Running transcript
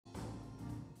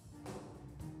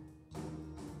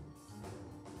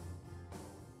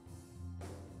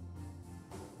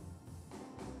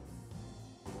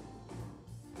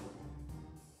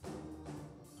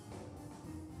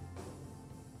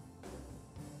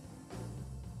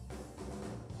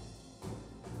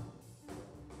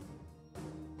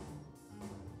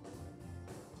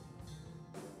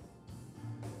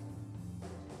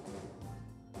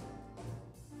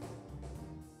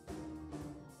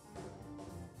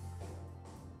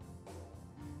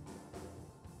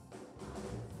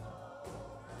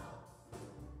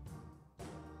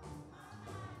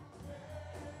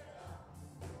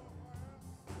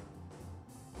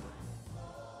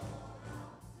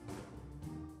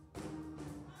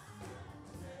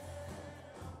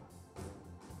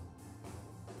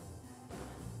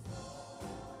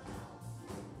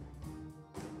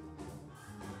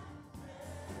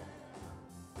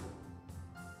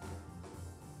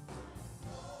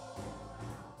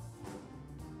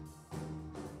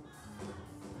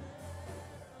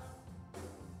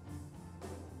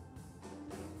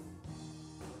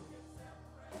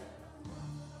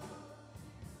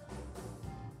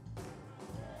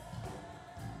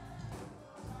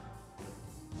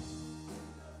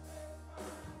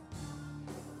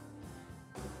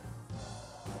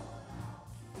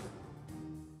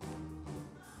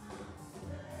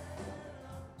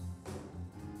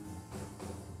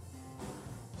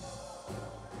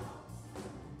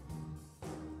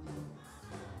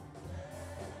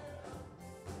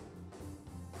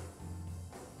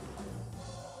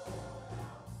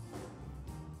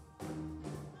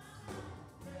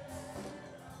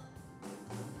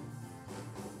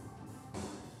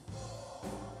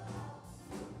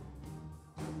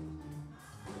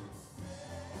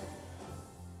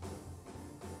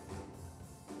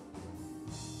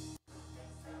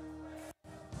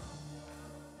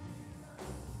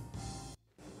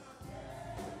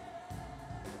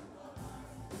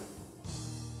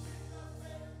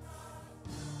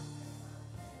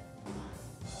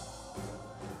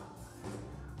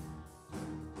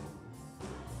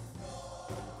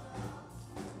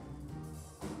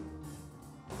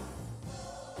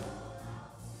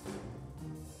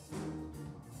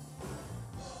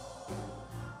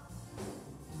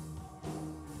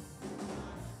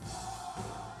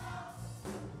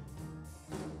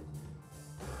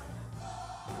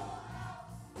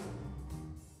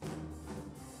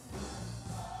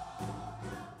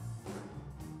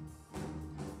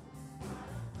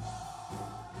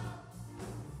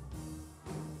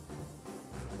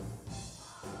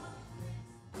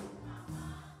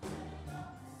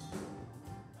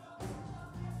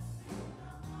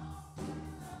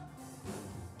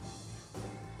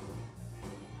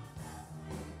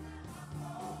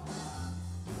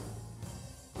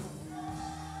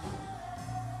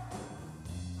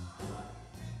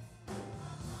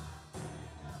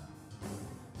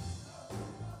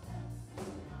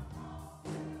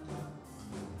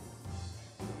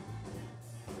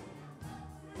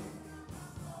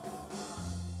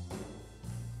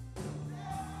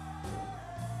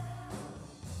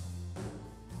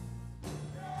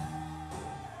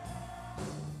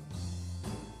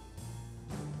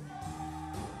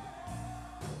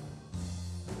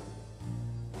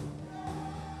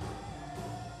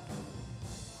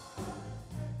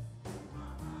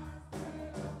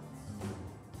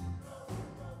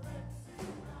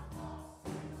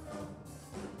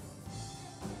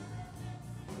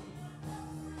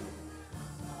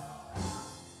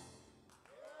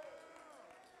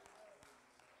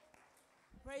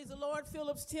Praise the Lord,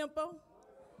 Phillips Temple.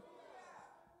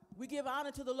 We give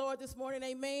honor to the Lord this morning,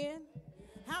 amen.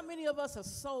 How many of us are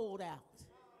sold out?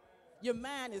 Your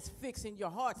mind is fixed and your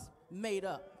heart's made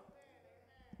up.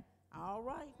 All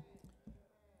right.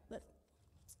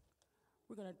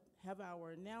 We're going to have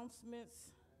our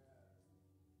announcements.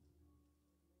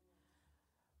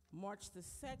 March the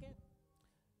 2nd.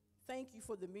 Thank you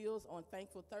for the meals on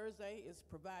Thankful Thursday. It's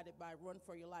provided by Run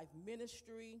for Your Life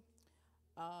Ministry.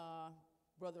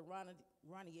 Brother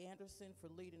Ronnie Anderson for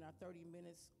leading our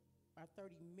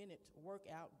 30-minute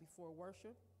workout before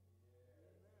worship.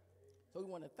 So we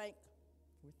want to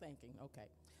we're thanking, okay.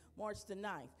 March the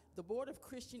 9th, the Board of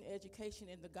Christian Education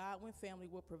in the Godwin family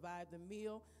will provide the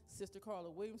meal. Sister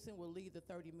Carla Williamson will lead the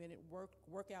 30-minute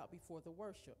workout before the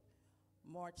worship.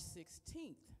 March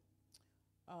 16th,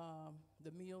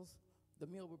 the meal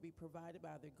will be provided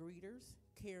by the greeters,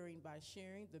 caring by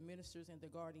sharing, the ministers, and the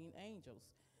guardian angels.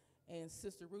 And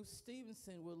Sister Ruth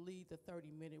Stevenson will lead the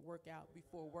 30-minute workout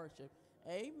before worship.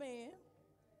 Amen.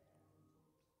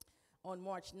 On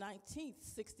March 19th,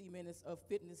 60 minutes of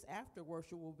fitness after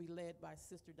worship will be led by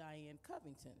Sister Diane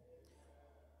Covington.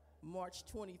 March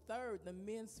 23rd, the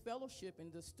men's fellowship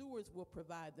and the stewards will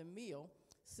provide the meal.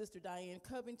 Sister Diane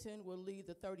Covington will lead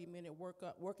the 30-minute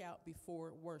workout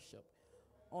before worship.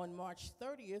 On March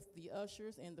 30th, the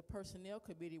ushers and the personnel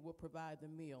committee will provide the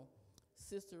meal.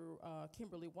 Sister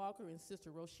Kimberly Walker and Sister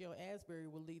Rochelle Asbury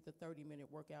will lead the 30-minute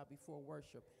workout before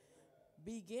worship.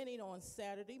 Beginning on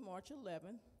Saturday, March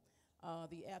 11th,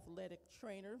 the athletic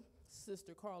trainer,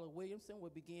 Sister Carla Williamson, will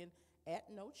begin at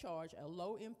no charge a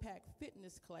low-impact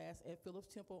fitness class at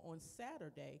Phillips Temple on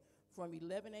Saturday from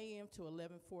 11 a.m. to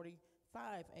 11:45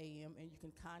 a.m., and you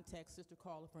can contact Sister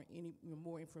Carla for any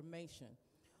more information.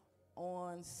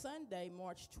 On Sunday,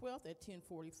 March 12th at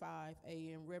 10:45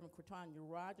 a.m., Reverend Cortania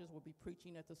Rogers will be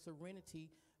preaching at the Serenity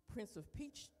Prince of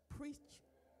Peace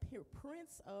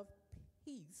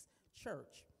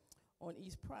Church on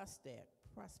East Prospect.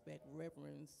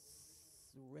 Reverend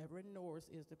Norris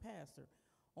is the pastor.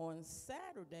 On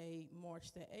Saturday,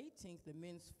 March the 18th, the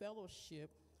Men's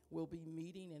Fellowship will be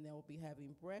meeting, and they'll be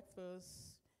having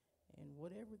breakfast and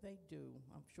whatever they do.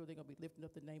 I'm sure they're going to be lifting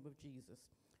up the name of Jesus.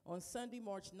 On Sunday,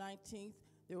 March 19th,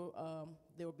 there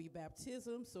will be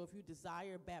baptism. So if you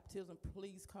desire baptism,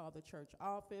 please call the church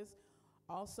office.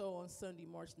 Also on Sunday,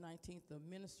 March 19th, the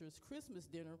minister's Christmas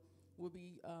dinner will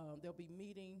be, they'll be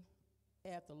meeting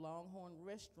at the Longhorn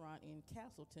Restaurant in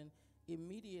Castleton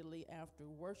immediately after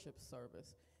worship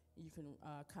service. You can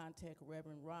contact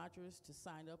Reverend Rogers to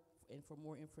sign up and for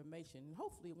more information. And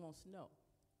hopefully it won't snow.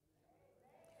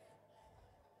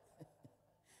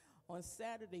 On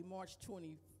Saturday, March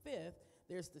 25th,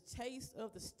 there's the Taste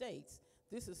of the States.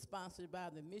 This is sponsored by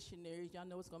the missionaries. Y'all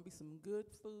know it's going to be some good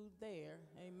food there.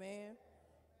 Amen.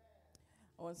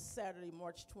 On Saturday,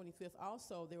 March 25th,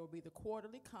 also, there will be the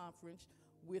quarterly conference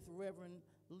with Reverend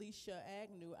Leisha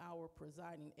Agnew, our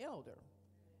presiding elder.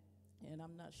 And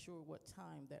I'm not sure what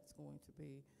time that's going to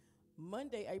be.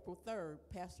 Monday, April 3rd,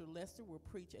 Pastor Lester will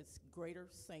preach at Greater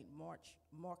St.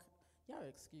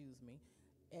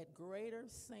 At Greater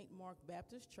St. Mark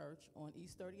Baptist Church on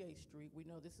East 38th Street. We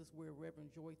know this is where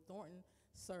Reverend Joy Thornton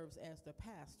serves as the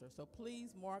pastor. So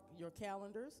please mark your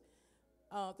calendars.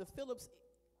 The Phillips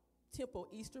Temple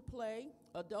Easter play,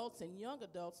 adults and young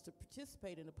adults to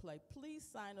participate in the play, please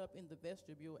sign up in the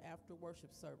vestibule after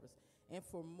worship service. And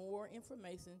for more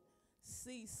information,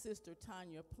 see Sister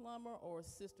Tanya Plummer or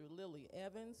Sister Lily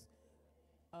Evans.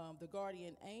 The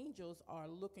guardian angels are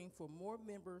looking for more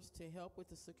members to help with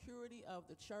the security of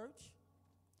the church.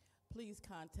 Please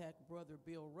contact Brother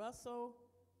Bill Russell,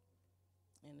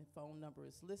 and the phone number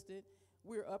is listed.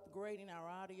 We're upgrading our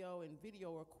audio and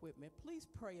video equipment. Please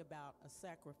pray about a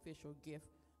sacrificial gift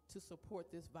to support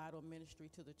this vital ministry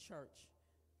to the church.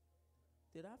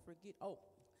 Did I forget? Oh,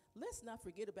 let's not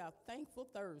forget about Thankful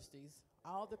Thursdays.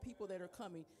 All the people that are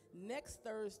coming. Next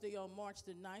Thursday on March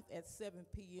the 9th at 7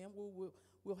 p.m.,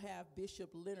 we'll have Bishop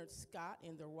Leonard Scott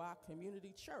in the Rock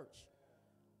Community Church.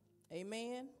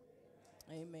 Amen?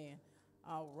 Amen.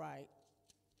 All right.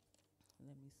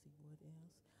 Let me see what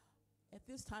else. At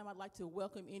this time, I'd like to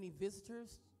welcome any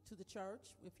visitors to the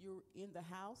church. If you're in the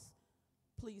house,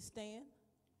 please stand.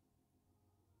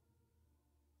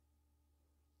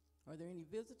 Are there any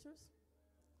visitors?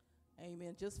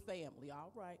 Amen. Just family.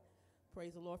 All right.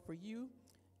 Praise the Lord for you.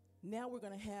 Now we're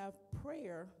going to have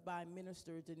prayer by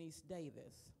Minister Denise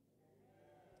Davis.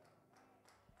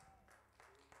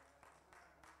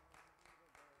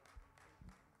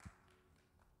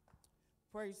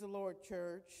 Praise the Lord,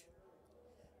 church.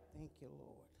 Thank you,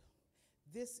 Lord.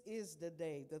 This is the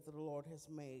day that the Lord has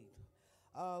made.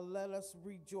 Let us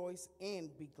rejoice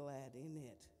and be glad in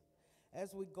it.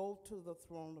 As we go to the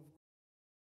throne of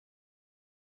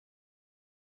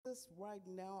Jesus right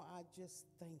now, I just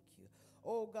thank you.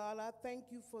 Oh God, I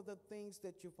thank you for the things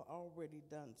that you've already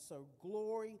done. So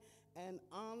glory and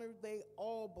honor, they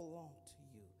all belong to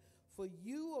you. For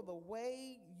you are the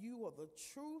way, you are the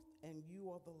truth, and you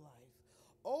are the life.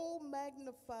 Oh,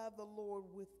 magnify the Lord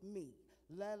with me.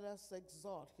 Let us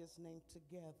exalt his name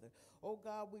together. Oh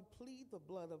God, we plead the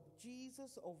blood of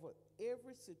Jesus over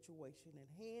every situation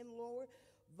at hand, Lord.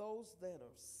 Those that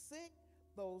are sick,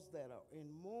 those that are in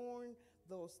mourn,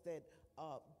 those that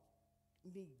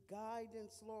need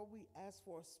guidance, Lord. We ask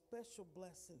for a special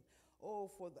blessing,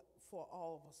 for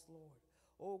all of us, Lord.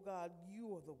 Oh God,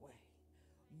 you are the way.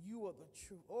 You are the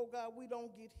truth. Oh God, we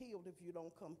don't get healed if you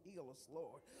don't come heal us,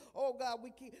 Lord. Oh God,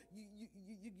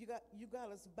 you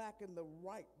got us back in the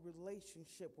right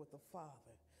relationship with the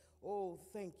Father. Oh,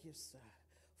 thank you, sir,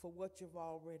 for what you've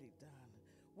already done.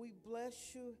 We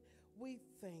bless you. We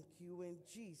thank you in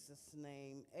Jesus'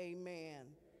 name. Amen.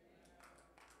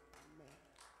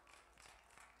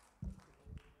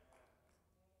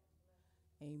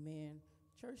 Amen.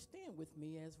 Church, stand with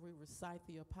me as we recite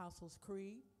the Apostles'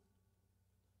 Creed.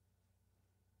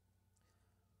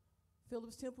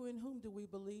 Phillips Temple, in whom do we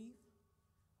believe?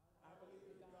 I believe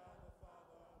in God the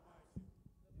Father Almighty,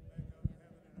 maker of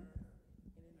heaven and earth,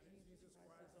 and in Jesus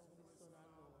Christ, his only Son,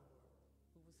 our Lord,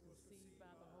 who was conceived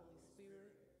by the Holy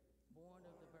Spirit, born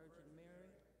of the Virgin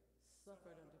Mary,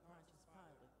 suffered under Pontius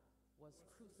Pilate, was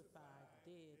crucified,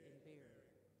 dead, and buried.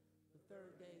 The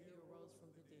third day he arose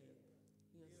from the dead.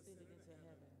 He ascended into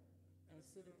heaven, and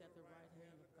sitteth at the right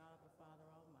hand of God the Father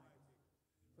Almighty.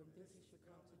 From this he should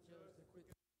come to judge the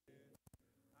quick.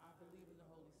 I believe in the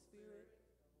Holy Spirit,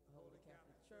 the Holy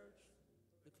Catholic Church,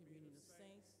 the communion of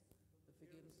saints, the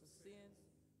forgiveness of sins,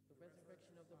 the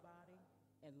resurrection of the body,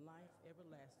 and life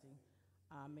everlasting.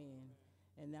 Amen.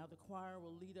 And now the choir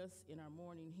will lead us in our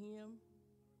morning hymn,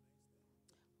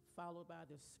 followed by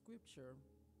the scripture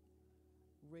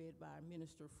read by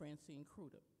Minister Francine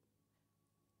Cruder.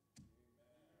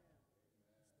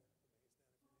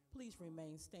 Please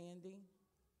remain standing.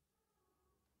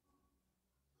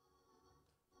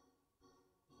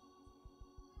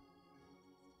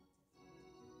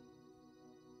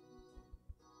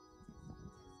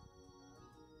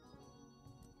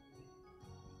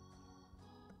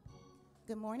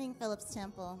 Good morning, Phillips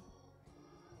Temple.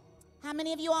 How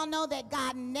many of you all know that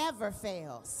God never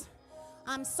fails?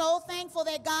 I'm so thankful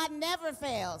that God never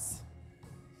fails.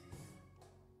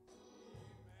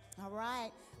 All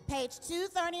right, page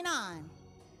 239.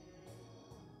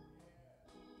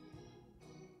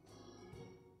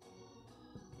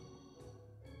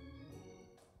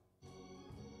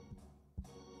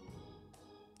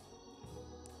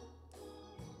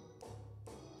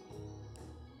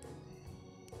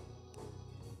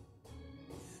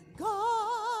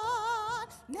 God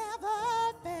never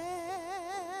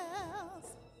fails.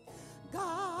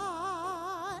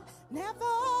 God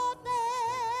never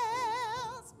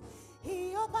fails.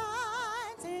 He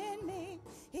abides in me.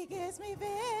 He gives me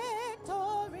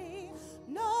victory.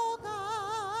 No,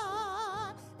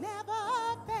 God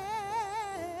never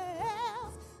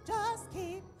fails. Just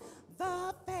keep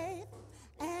the faith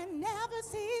and never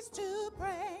cease to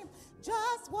pray.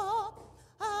 Just walk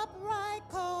upright,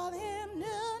 call him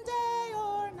noonday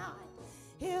or night.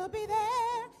 He'll be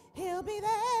there, he'll be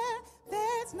there.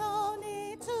 There's no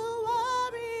need to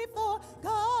worry, for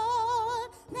God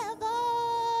never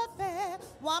fails.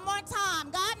 One more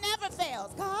time, God never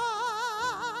fails.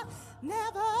 God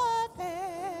never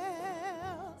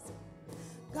fails.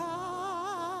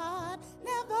 God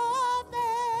never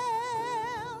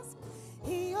fails.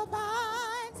 He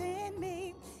abides in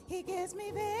me. He gives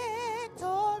me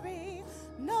victory.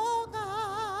 No,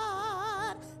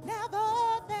 God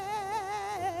never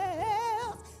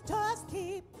fails. Just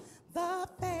keep the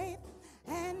faith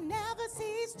and never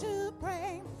cease to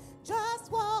pray.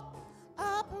 Just walk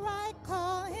upright,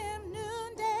 call him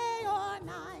noonday or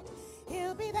night.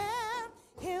 He'll be there,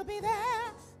 he'll be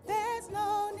there. There's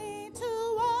no need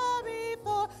to worry,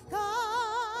 for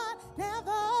God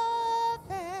never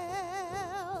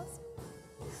fails.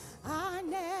 I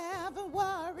never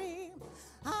worry,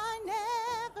 I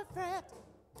never fret,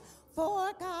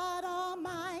 for God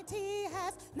Almighty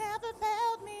has never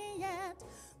failed me yet.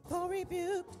 Though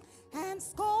rebuked and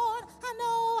scorned, I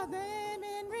know I've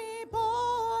been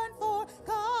reborn, for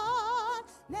God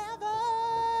never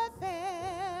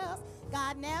fails.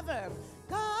 God never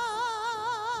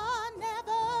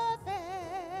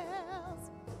fails.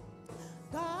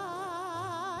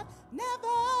 God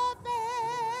never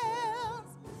fails.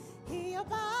 He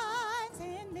abides in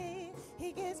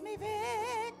He gives me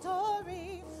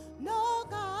victory. No,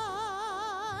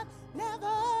 God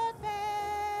never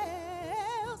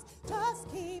fails.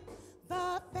 Just keep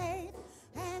the faith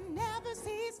and never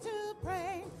cease to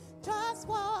pray. Just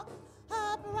walk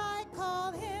upright,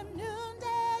 call him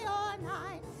noonday or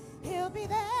night. He'll be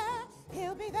there,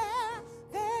 he'll be there.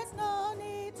 There's no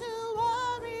need to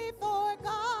worry, for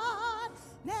God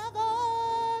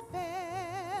never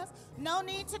fails. No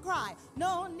need to cry,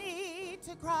 no need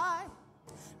to cry.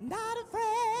 Not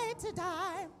afraid to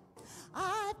die.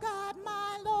 I've got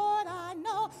my Lord, I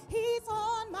know he's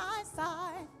on my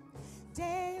side.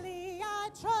 Daily I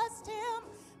trust him,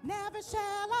 never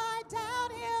shall I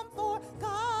doubt him, for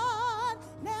God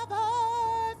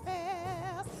never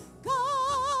fails.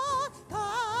 God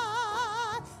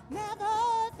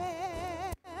never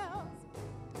fails.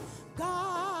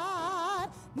 God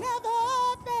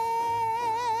never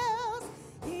fails.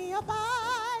 He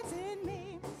abides in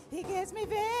me. He gives me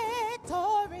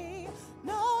victory.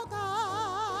 No,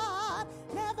 God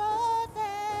never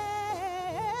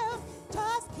fails.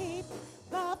 Just keep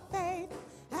the faith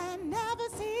and never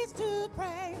cease to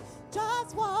pray.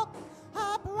 Just walk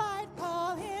upright,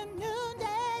 call him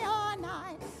noonday or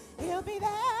night. He'll be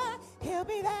there, he'll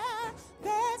be there.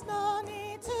 There's no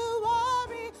need to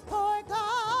worry, for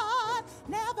God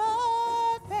never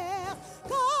fails.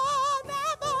 God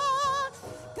never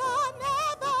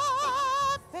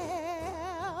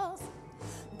fails.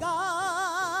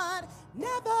 God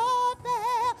never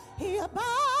fails. He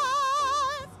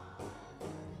abides,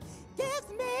 gives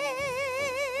me.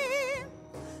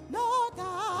 No,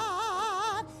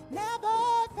 God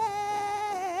never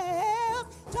fails.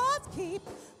 Just keep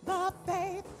the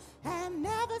faith and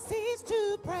never cease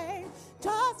to pray.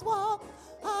 Just walk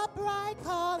upright,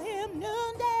 call him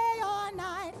noonday or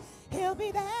night. He'll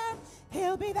be there,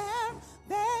 he'll be there.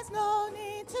 There's no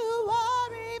need to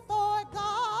worry, for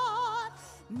God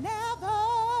never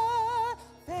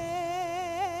fails.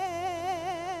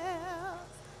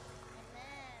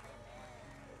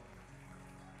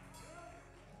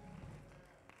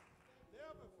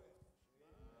 Never fail.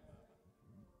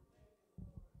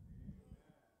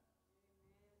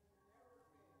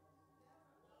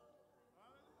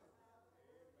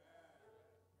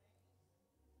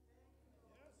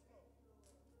 Yes, Lord.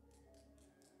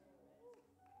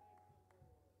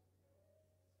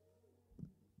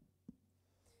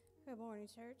 Good morning,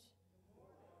 church.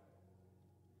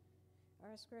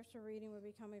 Our scripture reading will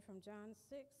be coming from John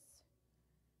 6,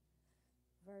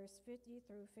 verse 50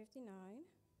 through 59.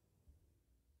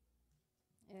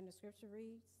 And the scripture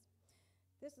reads,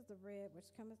 "This is the bread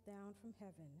which cometh down from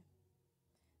heaven,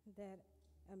 that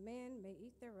a man may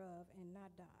eat thereof and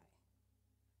not die.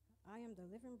 I am the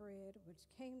living bread which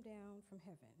came down from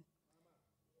heaven.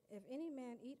 If any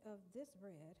man eat of this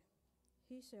bread,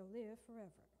 he shall live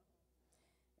forever.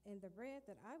 And the bread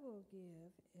that I will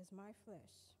give is my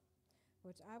flesh,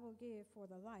 which I will give for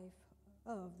the life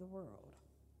of the world."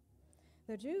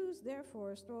 The Jews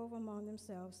therefore strove among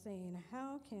themselves, saying,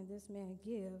 "How can this man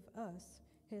give us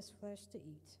his flesh to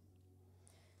eat?"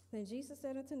 Then Jesus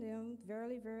said unto them,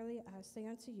 "Verily, verily, I say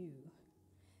unto you,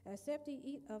 except ye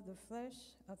eat of the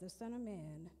flesh of the Son of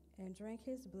Man, and drink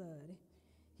his blood,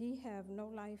 ye have no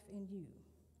life in you.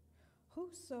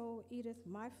 Whoso eateth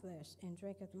my flesh and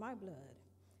drinketh my blood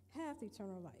hath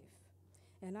eternal life,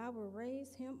 and I will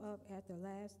raise him up at the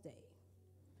last day.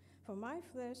 For my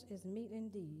flesh is meat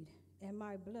indeed, and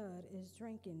my blood is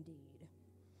drink indeed.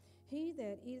 He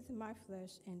that eateth my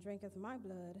flesh and drinketh my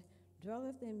blood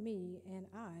dwelleth in me, and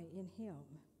I in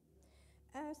him.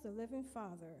 As the living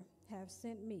Father hath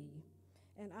sent me,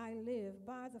 and I live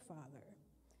by the Father,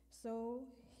 so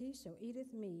he shall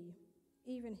eateth me,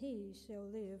 even he shall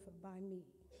live by me.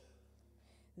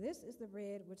 This is the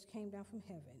bread which came down from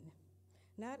heaven,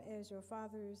 not as your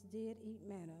fathers did eat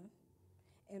manna,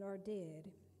 and are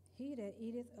dead. He that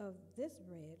eateth of this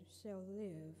bread shall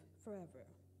live forever."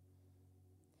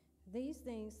 These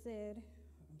things said,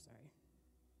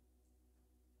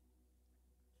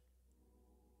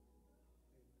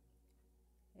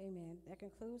 Amen. That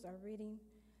concludes our reading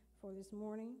for this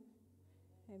morning.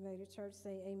 And may the church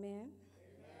say amen.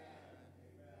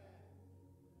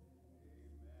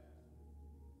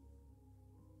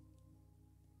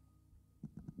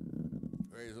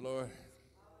 Praise the Lord.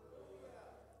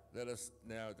 Let us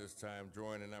now at this time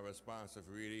join in our responsive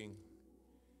reading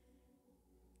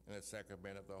and the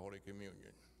sacrament of the Holy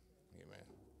Communion. Amen.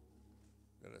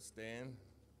 Let us stand.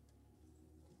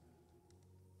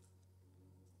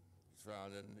 It's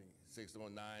found in the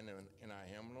 609 in our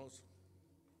hymnals.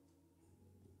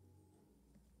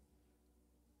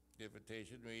 The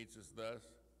invitation reads as thus: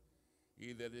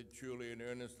 ye that did truly and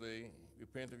earnestly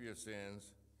repent of your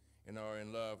sins and are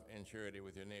in love and charity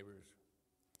with your neighbors,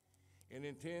 and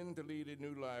intend to lead a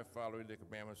new life following the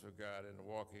commandments of God and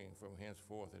walking from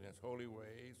henceforth in his holy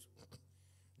ways,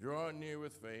 draw near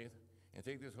with faith, and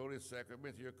take this holy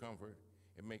sacrament to your comfort,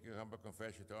 and make your humble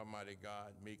confession to Almighty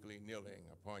God, meekly kneeling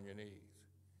upon your knees.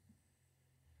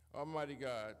 Almighty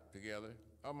God, together,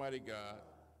 Almighty God,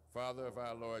 Father of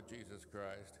our Lord Jesus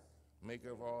Christ,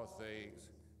 maker of all things,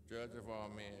 judge of all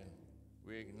men,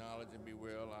 we acknowledge and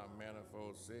bewail our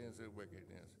manifold sins and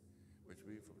wickedness, which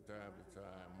we from time to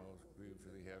time most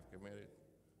grievously have committed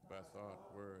by thought,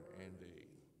 word, and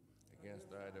deed, against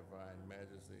thy divine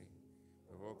majesty,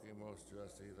 provoking most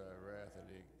justly thy wrath and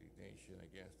indignation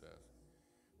against us.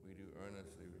 We do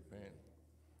earnestly repent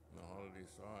and heartily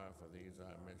sorrow for these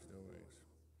our misdoings.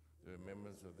 The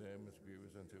remembrance of them is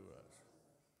grievous unto us.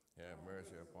 Have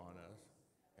mercy upon us.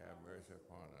 Have mercy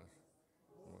upon us,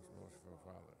 most merciful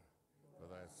Father. For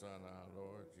thy Son, our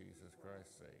Lord Jesus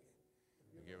Christ's sake,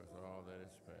 forgive us all that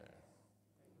is past,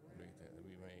 that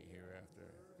we may hereafter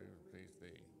do please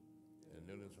thee, in the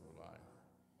newness of life,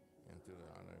 and to the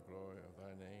honor and glory of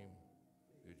thy name,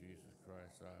 through Jesus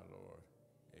Christ our Lord.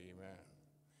 Amen.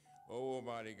 O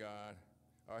Almighty God,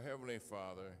 our Heavenly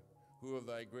Father, who of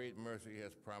thy great mercy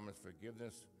has promised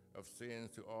forgiveness of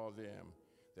sins to all them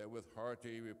that with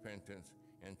hearty repentance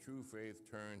and true faith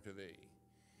turn to thee,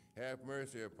 have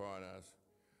mercy upon us,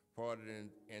 pardon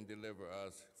and deliver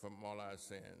us from all our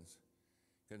sins,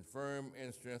 confirm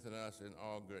and strengthen us in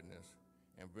all goodness,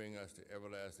 and bring us to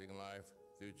everlasting life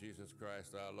through Jesus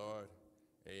Christ our Lord.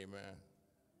 Amen.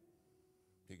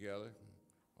 Together,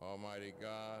 Almighty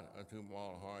God, unto whom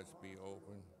all hearts be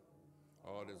open,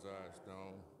 all desires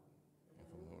known, and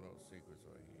from whom no secrets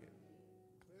are hid,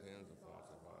 cleanse the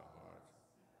thoughts of our hearts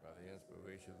by the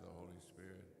inspiration of the Holy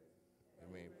Spirit,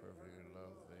 we may perfectly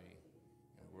love thee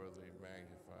and worthily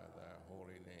magnify thy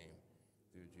holy name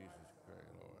through Jesus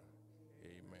Christ, Lord.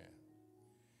 Amen.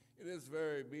 It is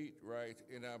very meet, right,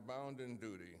 and our bounden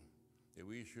duty that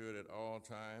we should at all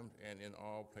times and in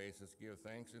all places give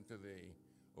thanks unto thee,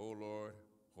 O Lord,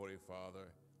 Holy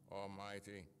Father,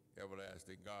 Almighty,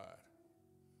 everlasting God.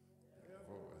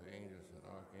 For with angels and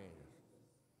archangels,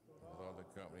 with all the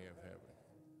company of heaven,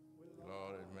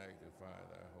 Lord, and magnify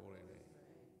thy holy name.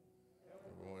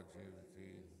 Lord Jesus,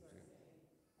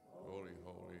 holy,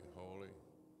 holy, holy,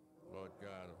 Lord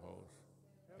God of hosts,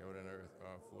 heaven and earth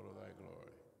are full of thy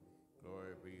glory.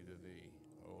 Glory be to thee,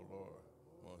 O Lord,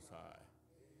 most high.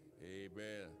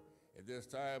 Amen. At this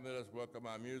time, let us welcome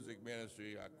our music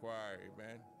ministry, our choir.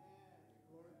 Amen.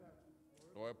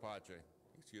 Glory Pace,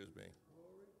 excuse me.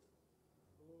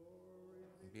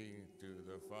 Be to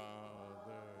the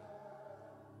Father,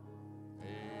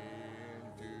 and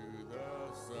to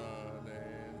the Son,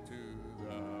 and to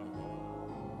the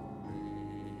Holy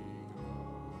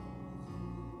Ghost.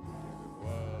 It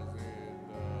was in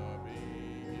the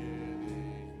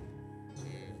beginning,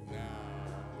 is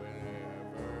now,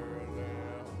 and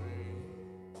everlasting.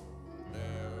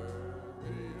 Never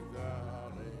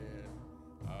without end.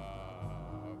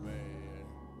 Amen.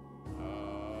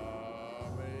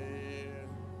 Amen.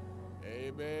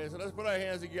 Amen. So let's put our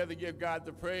hands together and give God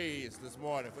the praise this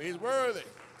morning, for he's worthy.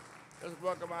 Let's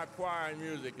welcome our choir and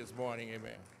music this morning.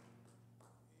 Amen.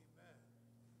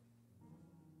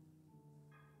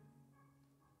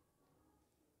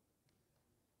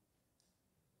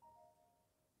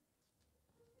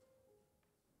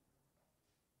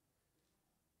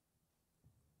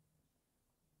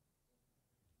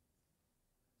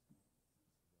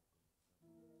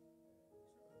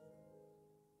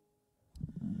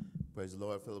 Praise the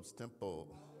Lord, Phillips Temple.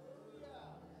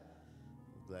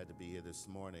 Glad to be here this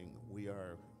morning.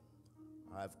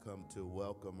 I've come to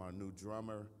welcome our new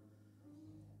drummer,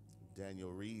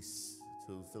 Daniel Reese,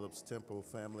 to Phillips Temple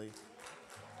family.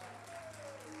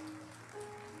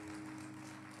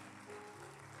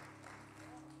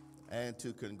 And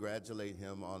to congratulate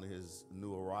him on his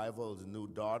new arrival, his new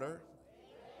daughter.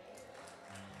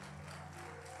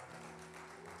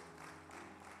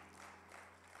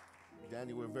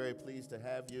 Daniel, we're very pleased to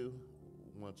have you.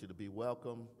 We want you to be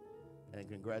welcome, and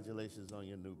congratulations on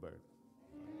your new birth.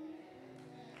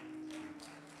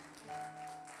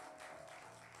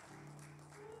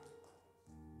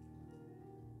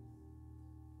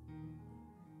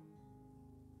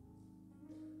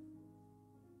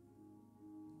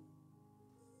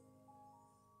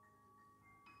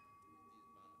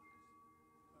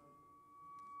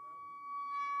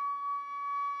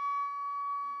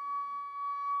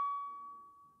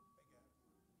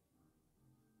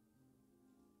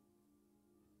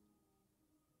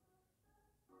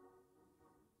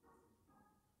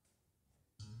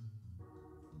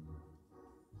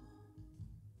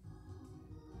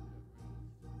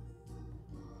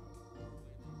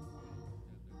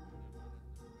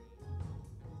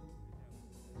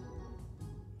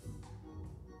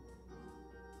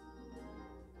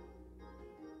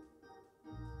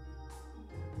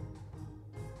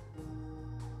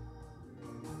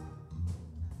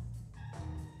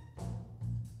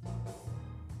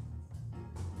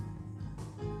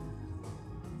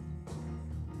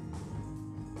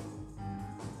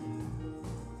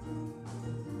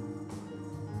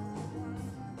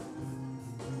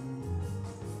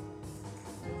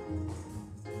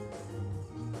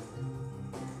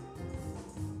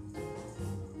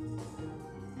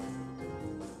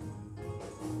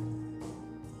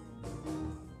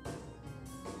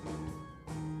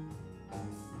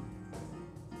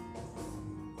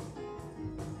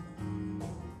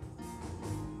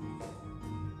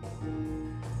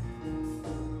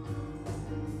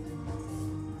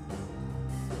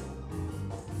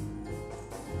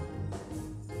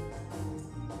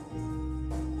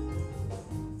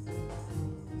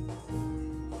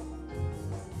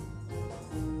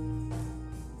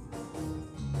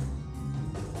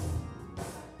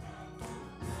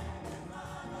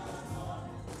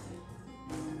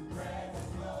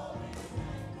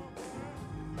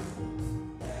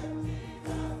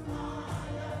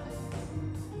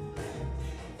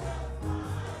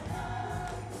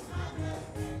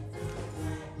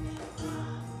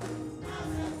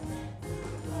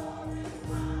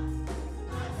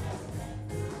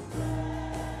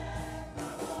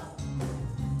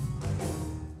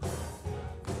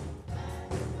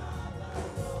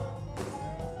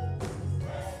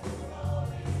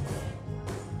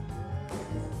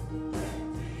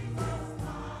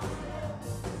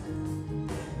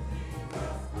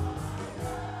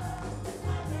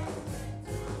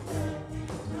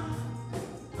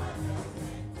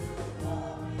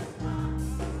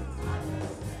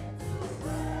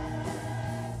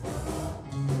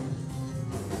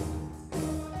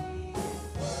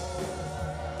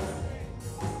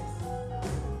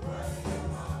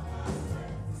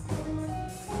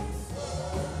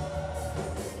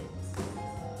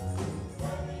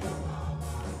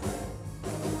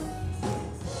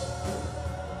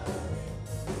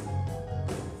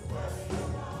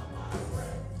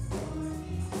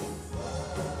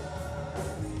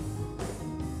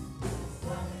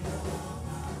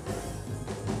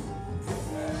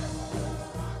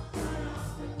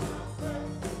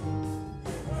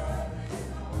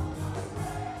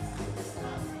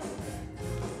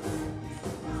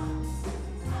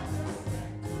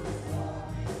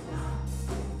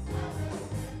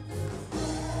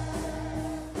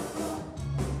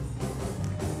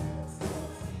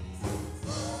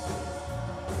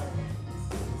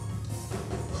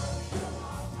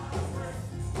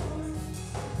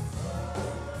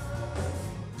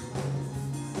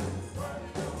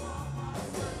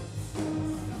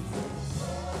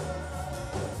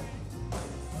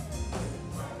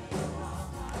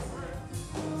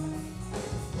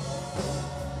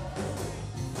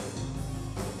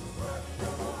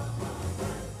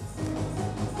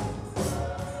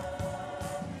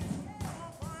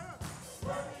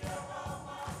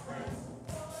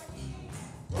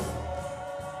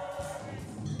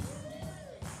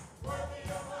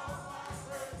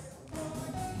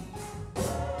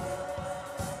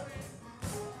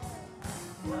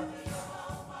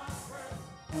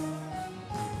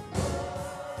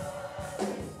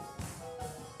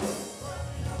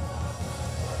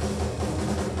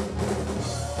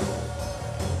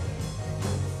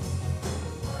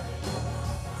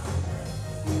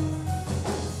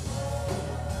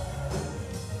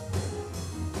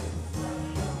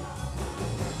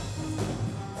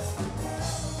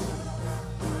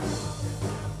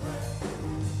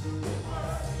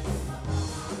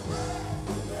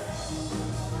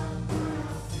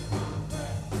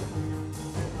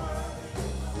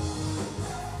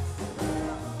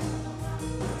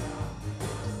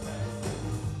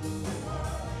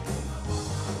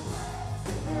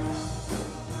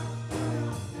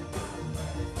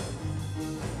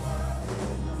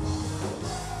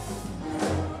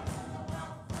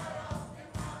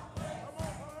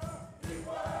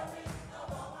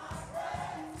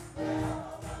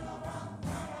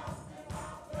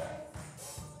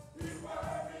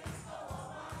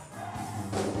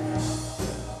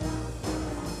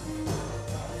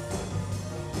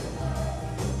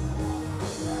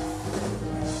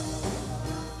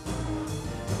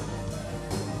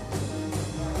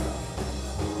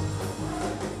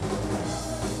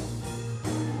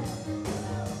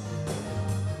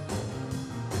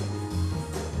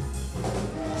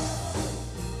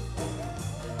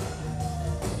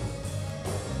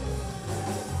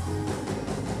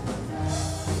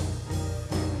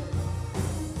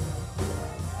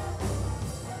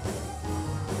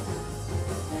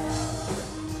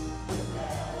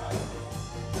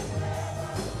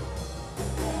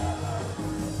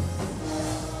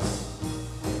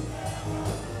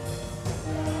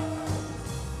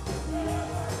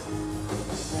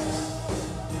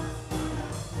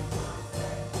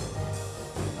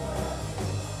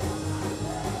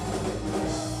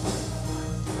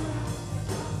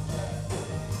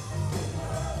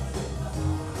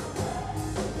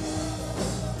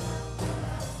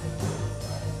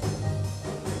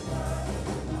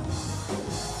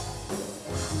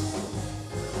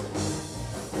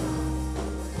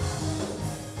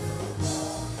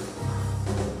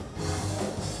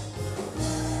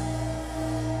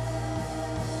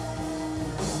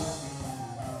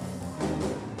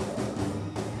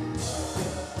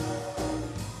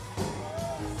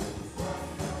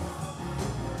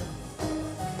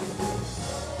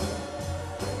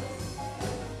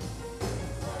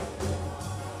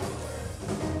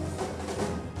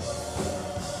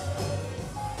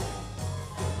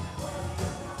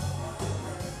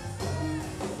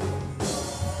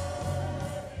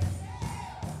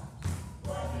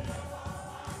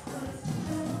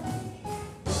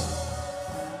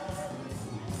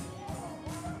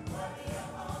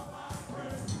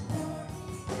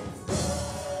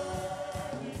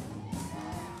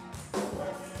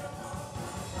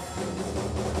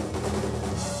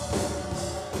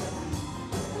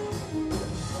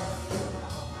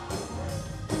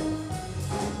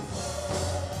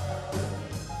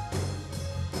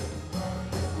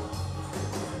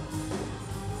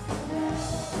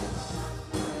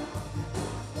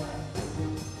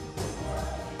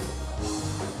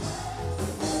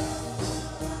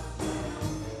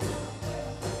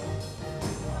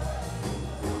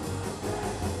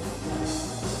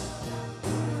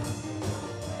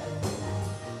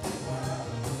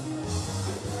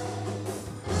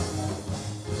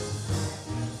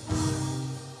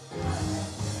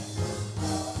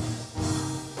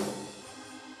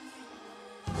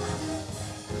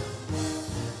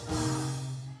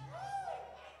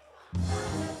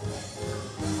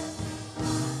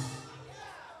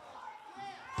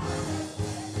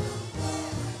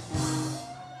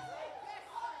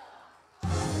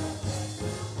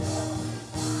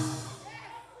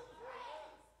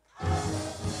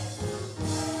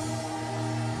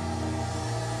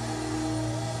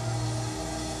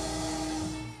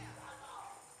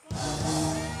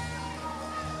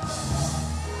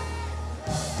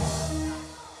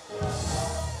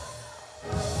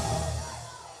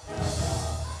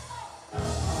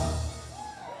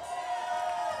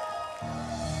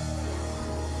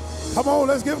 Come on,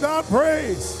 let's give God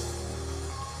praise.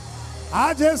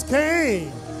 I just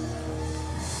came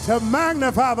to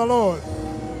magnify the Lord.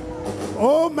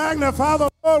 Oh, magnify the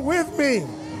Lord with me,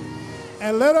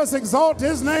 and let us exalt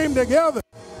his name together.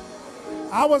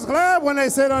 I was glad when they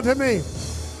said unto me,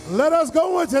 let us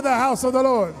go into the house of the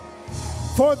Lord.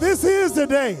 For this is the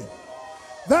day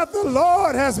that the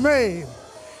Lord has made,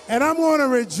 and I'm going to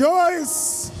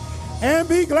rejoice and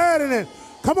be glad in it.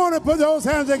 Come on and put those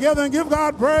hands together and give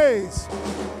God praise.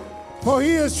 For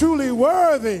he is truly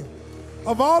worthy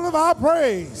of all of our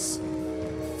praise.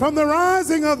 From the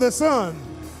rising of the sun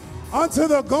unto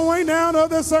the going down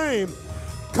of the same.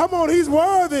 Come on, he's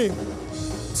worthy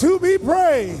to be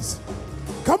praised.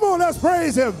 Come on, let's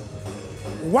praise him.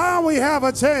 while we have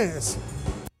a chance.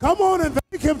 Come on and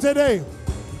thank him today.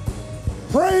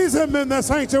 Praise him in the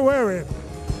sanctuary.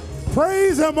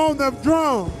 Praise him on the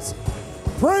drums.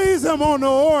 Praise him on the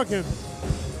organ.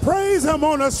 Praise him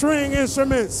on the string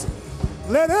instruments.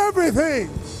 Let everything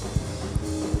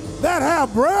that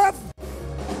have breath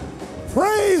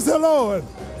praise the Lord.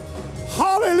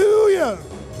 Hallelujah.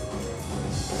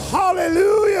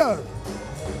 Hallelujah.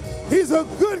 He's a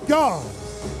good God.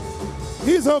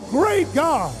 He's a great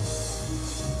God.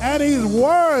 And he's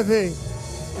worthy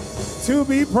to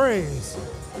be praised.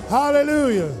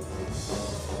 Hallelujah.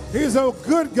 He's a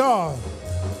good God.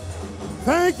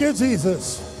 Thank you,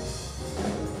 Jesus.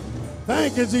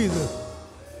 Thank you, Jesus.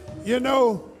 You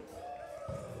know,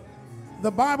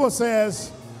 the Bible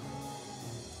says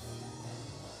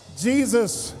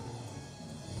Jesus,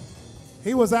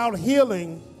 he was out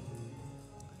healing.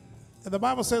 And the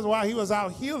Bible says while he was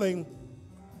out healing,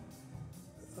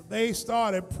 they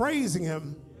started praising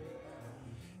him.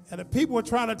 And the people were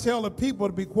trying to tell the people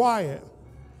to be quiet.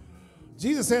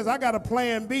 Jesus says, I got a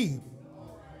plan B.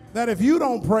 That if you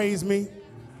don't praise me,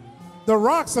 the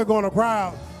rocks are going to cry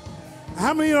out.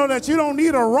 How many know that you don't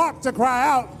need a rock to cry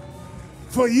out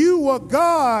for you what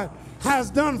God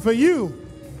has done for you?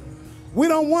 We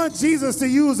don't want Jesus to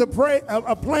use a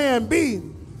plan B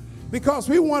because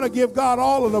we want to give God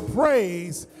all of the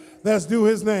praise that's due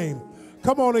his name.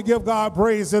 Come on and give God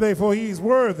praise today, for he's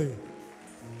worthy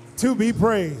to be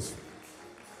praised.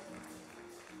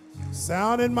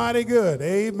 Sounding mighty good.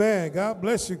 Amen. God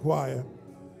bless you, choir.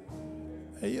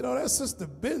 Hey, you know, that's Sister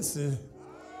Benson.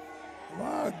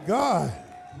 My God.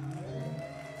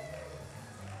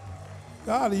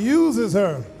 God uses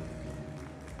her.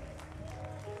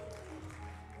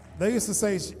 They used to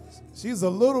say she's a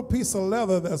little piece of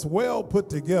leather that's well put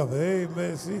together.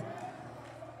 Amen.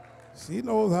 She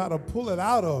knows how to pull it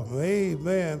out of them.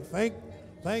 Amen.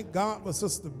 Thank God for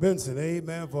Sister Benson.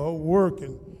 Amen. For her work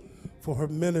and for her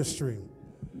ministry.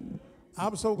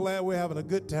 I'm so glad we're having a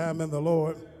good time in the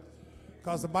Lord,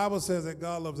 because the Bible says that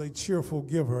God loves a cheerful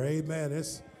giver. Amen.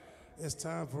 It's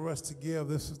time for us to give.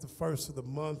 This is the first of the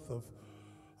month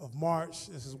of March.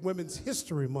 This is Women's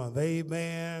History Month.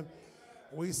 Amen.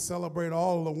 We celebrate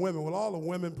all the women. Will all the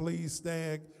women please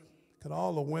stand? Could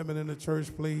all the women in the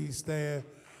church please stand?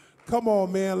 Come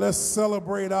on, man. Let's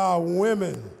celebrate our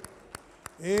women.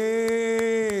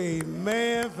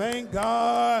 Amen. Thank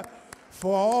God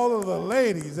for all of the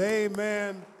ladies.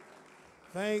 Amen.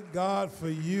 Thank God for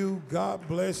you. God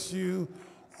bless you.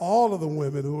 All of the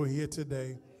women who are here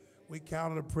today. We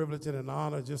count it a privilege and an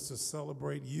honor just to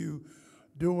celebrate you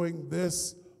during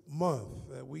this month.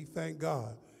 That we thank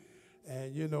God.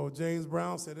 And you know, James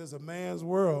Brown said it's a man's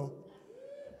world,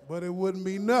 but it wouldn't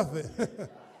be nothing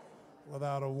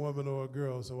without a woman or a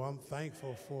girl. So I'm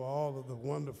thankful for all of the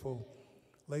wonderful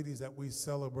ladies that we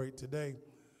celebrate today.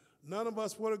 None of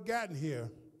us would have gotten here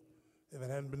if it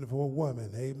hadn't been for a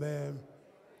woman. Amen.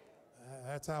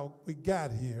 That's how we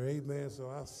got here. Amen. So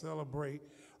I celebrate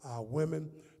our women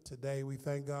today. We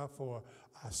thank God for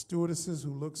our stewardesses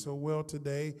who look so well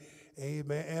today.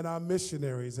 Amen. And our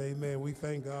missionaries. Amen. We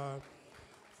thank God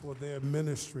for their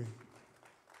ministry.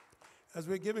 As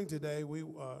we're giving today,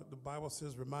 the Bible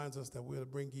says, reminds us that we're to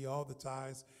bring ye all the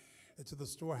tithes into the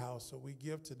storehouse. So we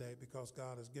give today because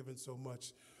God has given so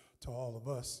much to all of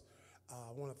us.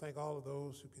 I want to thank all of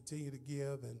those who continue to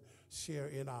give and share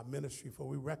in our ministry, for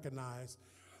we recognize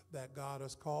that God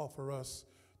has called for us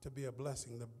to be a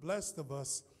blessing. The blessed of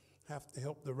us have to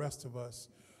help the rest of us.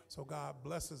 So God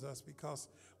blesses us because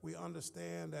we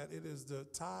understand that it is the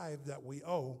tithe that we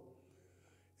owe,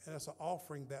 and it's an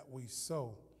offering that we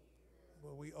sow.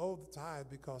 But we owe the tithe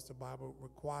because the Bible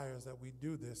requires that we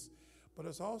do this. But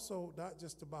it's also not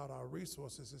just about our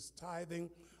resources. It's tithing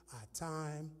our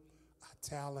time, our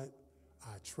talent,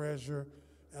 our treasure,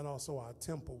 and also our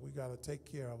temple. We got to take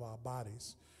care of our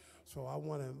bodies. So I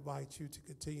want to invite you to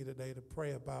continue today to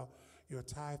pray about your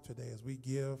tithe today as we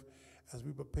give, as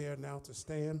we prepare now to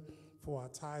stand for our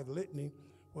tithe litany,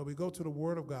 where we go to the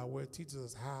Word of God, where it teaches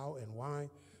us how and why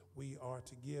we are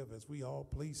to give. As we all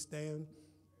please stand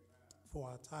for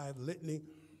our tithe litany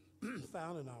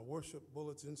found in our worship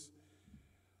bulletins.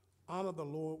 Honor the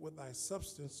Lord with thy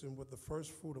substance and with the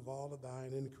first fruit of all of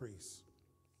thine increase.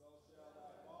 So shall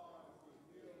thy barns be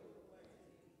filled with plenty,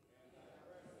 and thy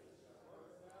presses shall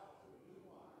burst out with new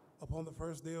wine. Upon the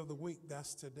first day of the week,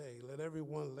 that's today, let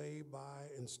everyone lay by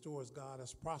in stores God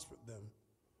has prospered them. And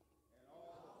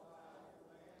all the tithe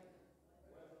of land,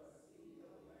 whether a seed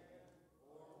of land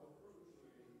or of the fruit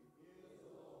tree, is the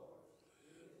Lord's.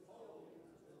 It is holy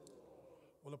unto the Lord.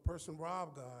 Will a person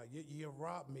rob God? Ye have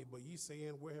robbed me, but ye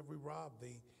saying, where have we robbed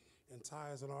thee? and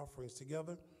tithes and offerings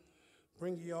together.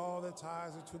 Bring ye all the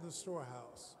tithes into the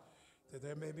storehouse, that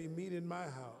there may be meat in my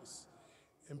house.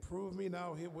 Improve me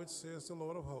now here, which says the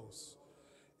Lord of hosts,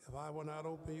 if I will not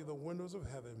open you the windows of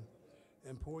heaven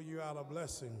and pour you out a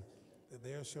blessing, that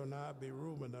there shall not be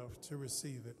room enough to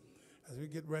receive it. As we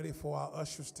get ready for our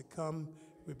ushers to come,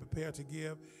 we prepare to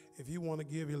give. If you want to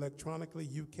give electronically,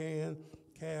 you can.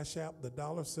 Cash App, the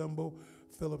dollar symbol,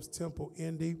 Phillips Temple,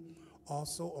 Indy.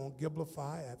 Also on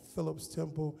Giblify at Phillips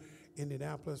Temple,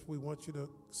 Indianapolis. We want you to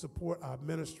support our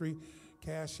ministry.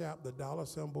 Cash App, the dollar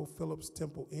symbol, Phillips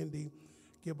Temple, Indy.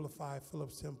 Giblify,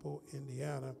 Phillips Temple,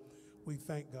 Indiana. We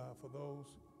thank God for those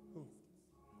who.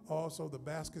 Also, the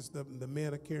baskets, the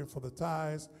men are caring for the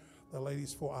tithes, the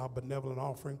ladies for our benevolent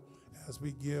offering as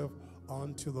we give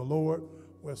unto the Lord.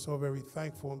 We're so very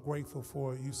thankful and grateful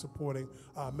for you supporting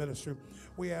our ministry.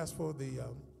 We ask for the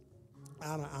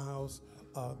honor aisles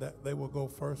that they will go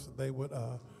first. They would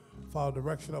follow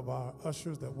direction of our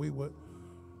ushers, that we would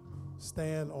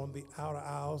stand on the outer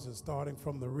aisles and starting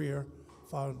from the rear,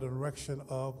 follow the direction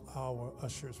of our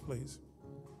ushers, please.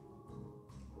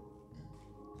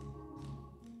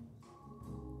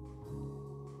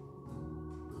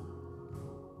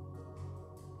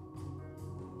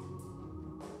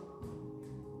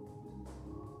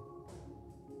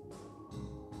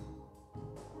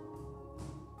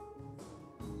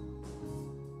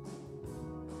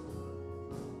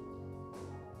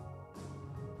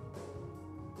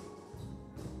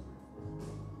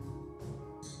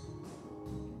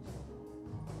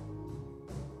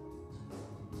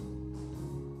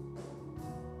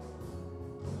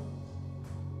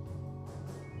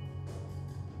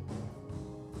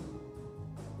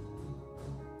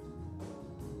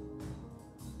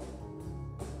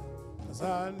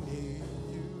 I need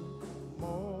you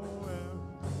more.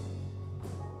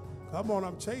 Come on,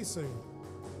 I'm chasing.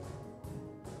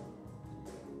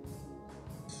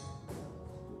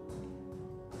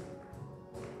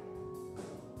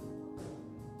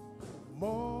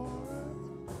 More.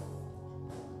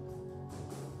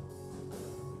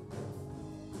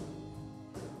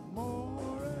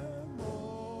 More and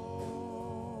more.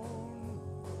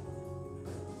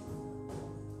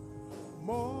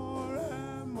 More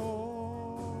and more.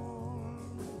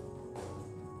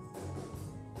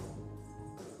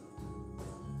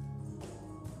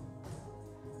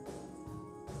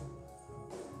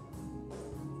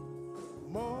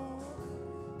 More.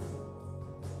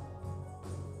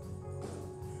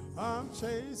 I'm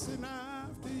chasing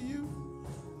after you,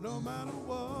 no matter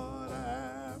what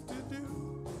I have to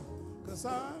do, 'cause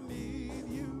I need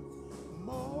you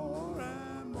more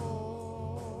and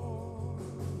more.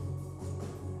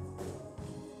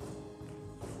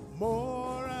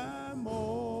 More and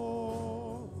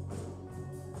more.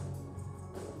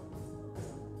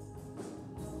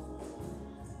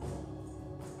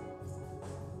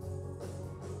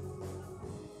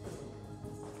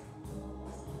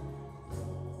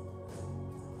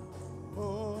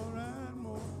 More and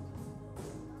more.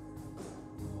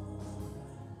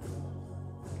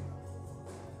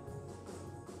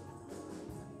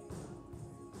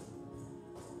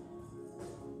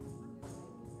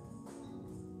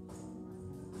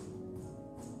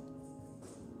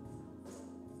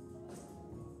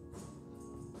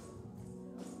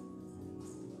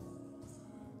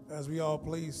 As we all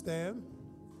please stand,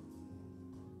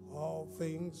 all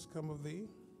things come of thee.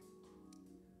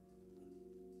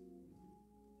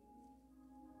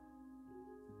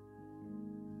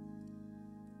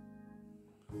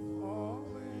 All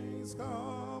things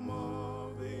come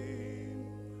of thee,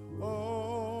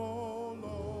 O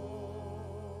Lord,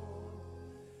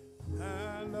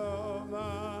 and of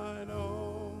thine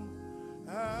own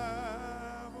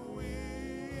have we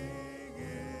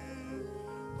given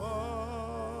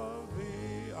of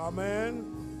thee. Amen.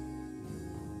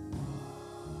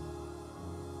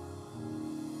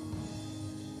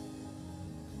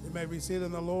 You may be seated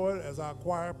in the Lord as our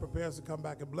choir prepares to come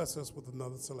back and bless us with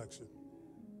another selection.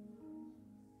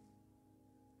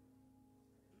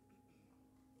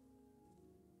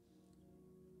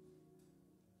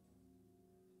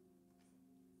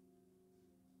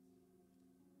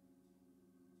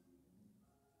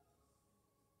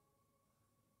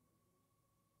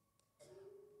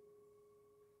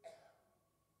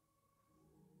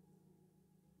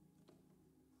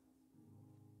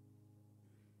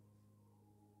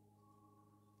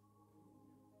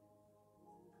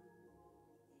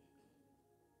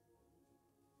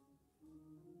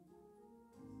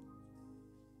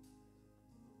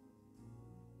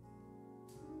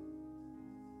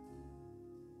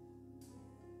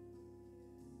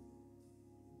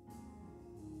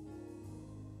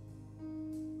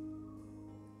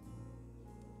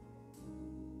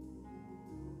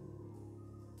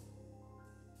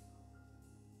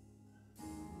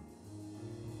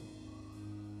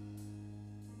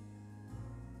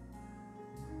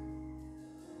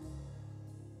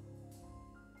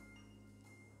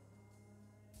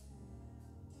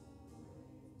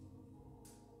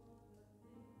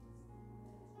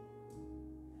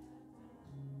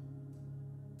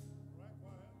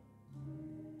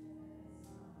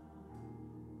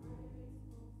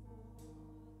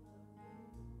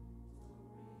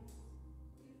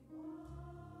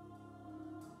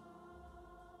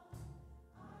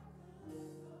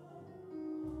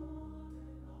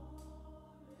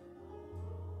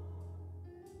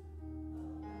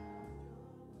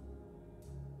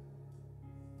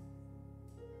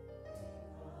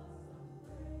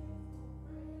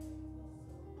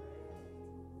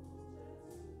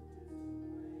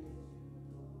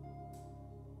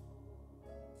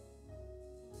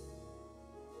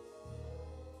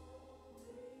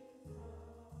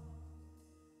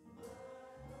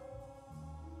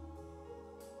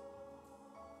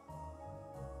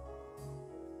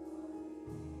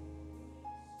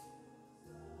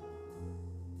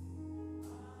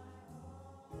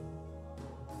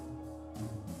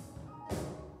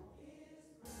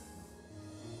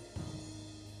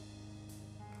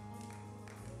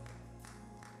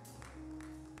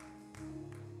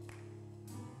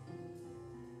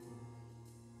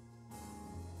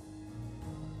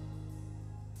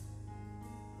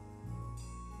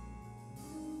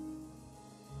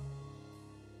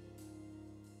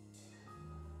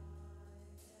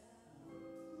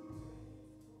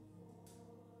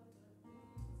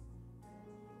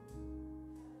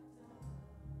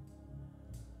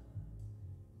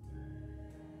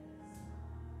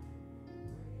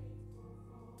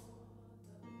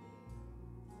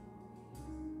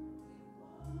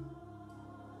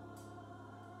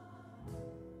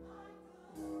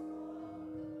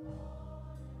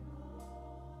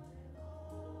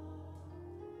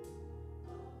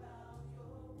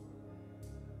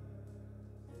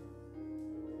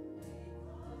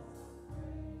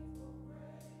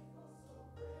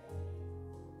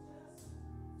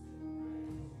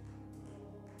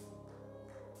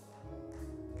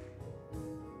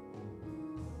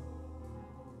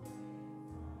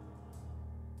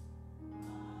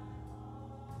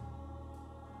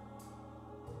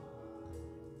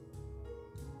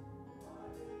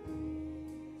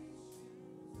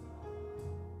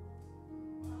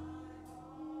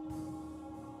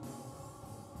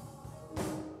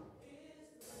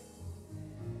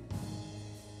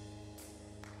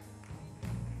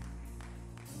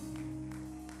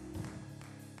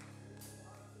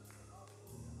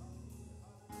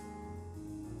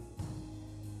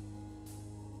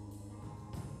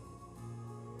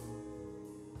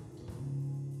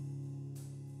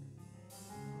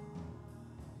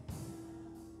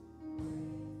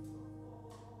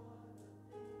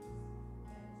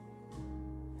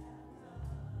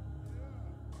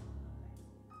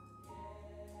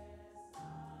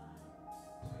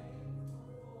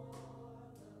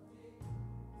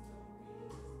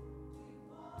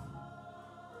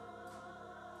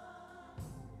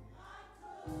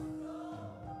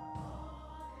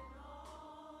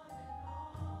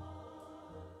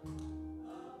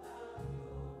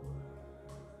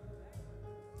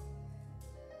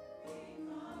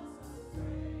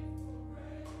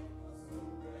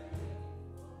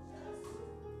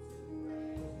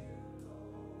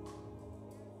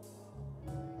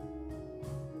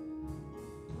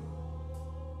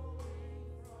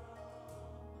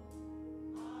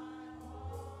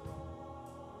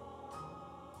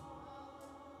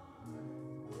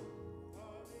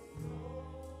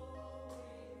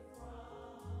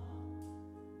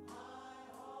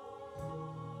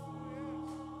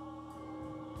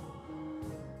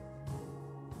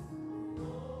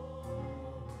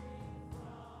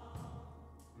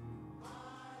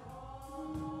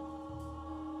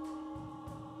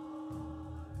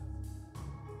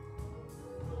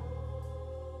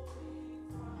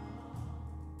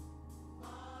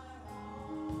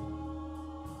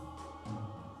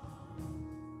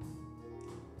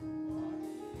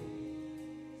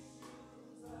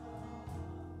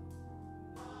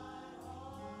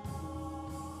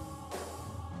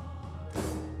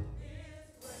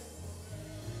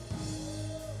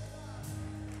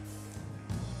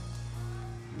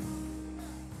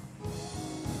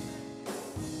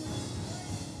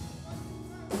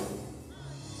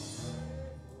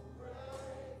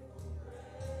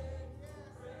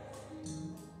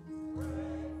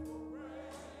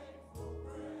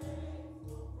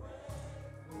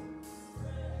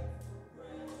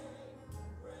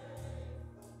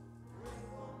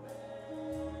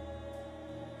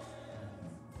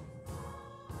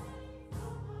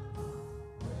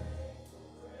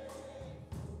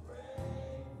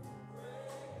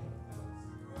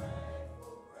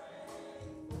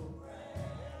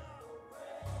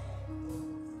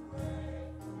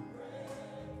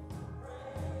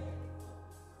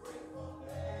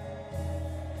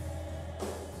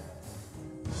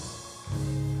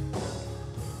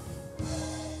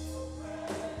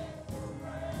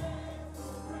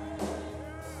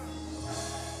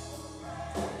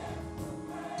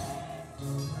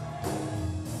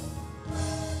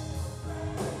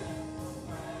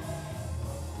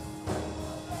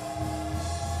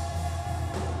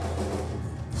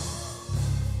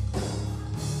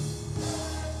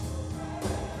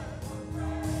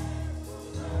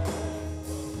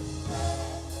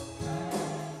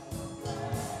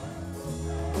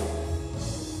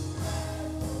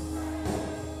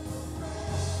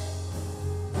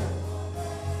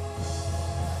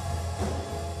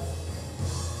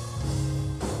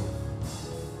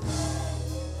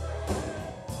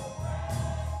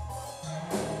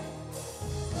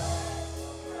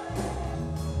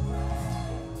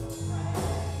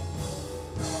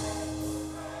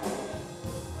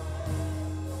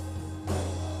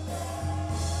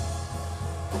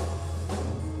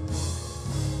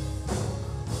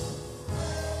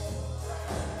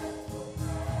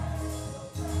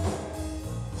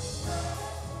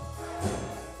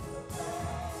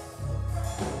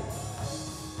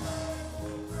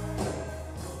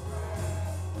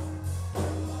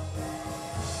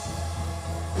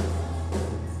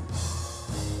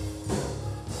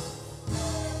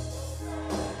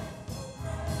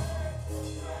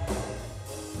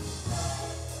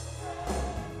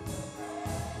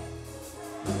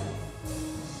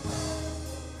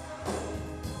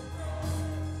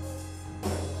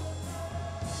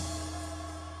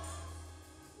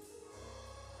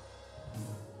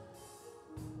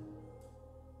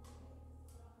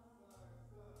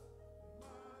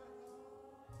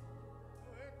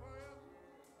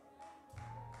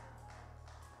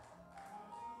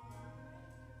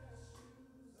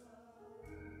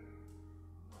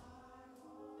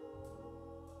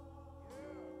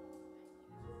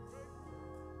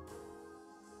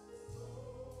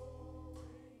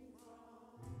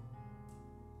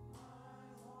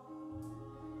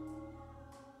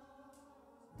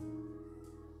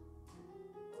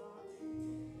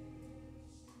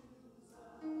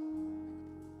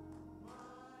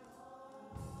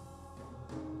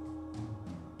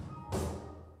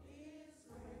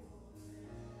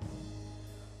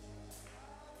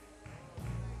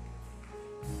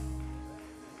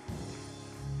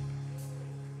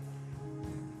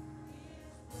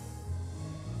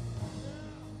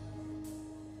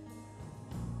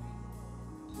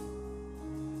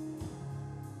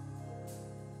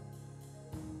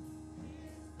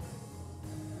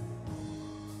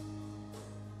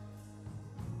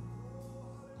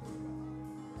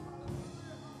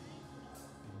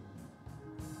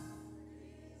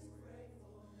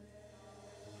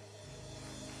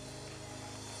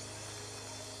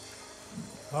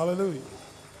 Hallelujah.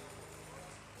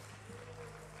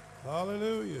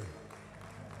 Hallelujah.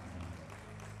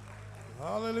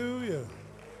 Hallelujah.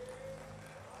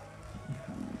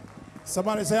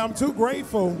 Somebody say, I'm too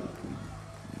grateful.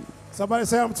 Somebody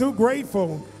say, I'm too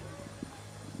grateful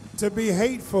to be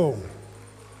hateful.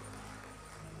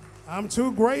 I'm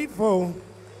too grateful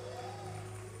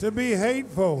to be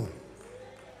hateful.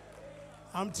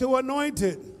 I'm too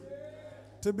anointed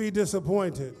to be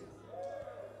disappointed.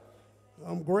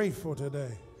 I'm grateful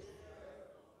today.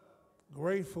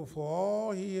 Grateful for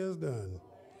all he has done.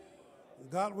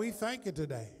 God, we thank you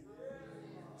today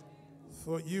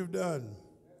for what you've done.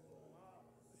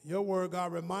 Your word,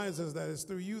 God, reminds us that it's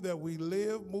through you that we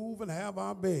live, move, and have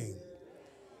our being.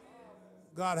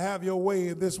 God, have your way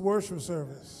in this worship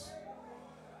service.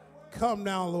 Come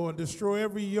now, Lord, destroy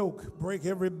every yoke, break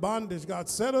every bondage. God,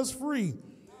 set us free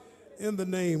in the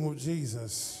name of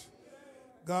Jesus.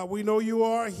 God, we know you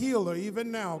are a healer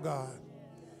even now, God.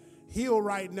 Heal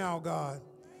right now, God.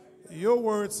 Your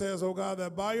word says, oh God,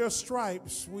 that by your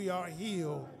stripes we are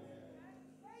healed.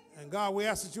 And God, we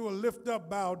ask that you will lift up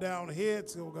bowed down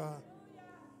heads, oh God.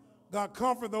 God,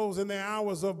 comfort those in their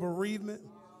hours of bereavement.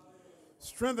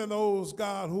 Strengthen those,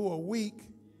 God, who are weak.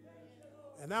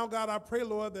 And now, God, I pray,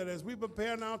 Lord, that as we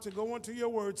prepare now to go into your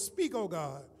word, speak, oh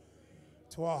God,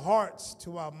 to our hearts,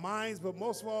 to our minds, but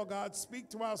most of all, God, speak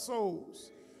to our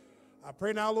souls. I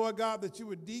pray now, Lord God, that you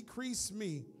would decrease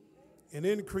me and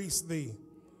increase thee.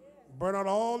 Burn out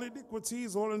all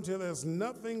iniquities, Lord, until there's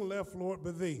nothing left, Lord,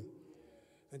 but thee.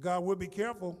 And God, we'll be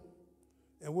careful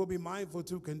and we'll be mindful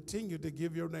to continue to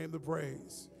give your name the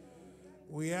praise.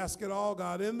 We ask it all,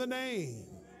 God, in the name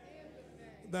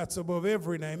that's above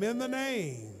every name, in the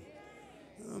name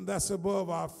that's above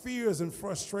our fears and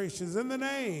frustrations, in the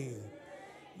name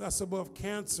that's above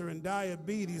cancer and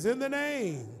diabetes, in the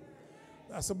name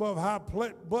that's above high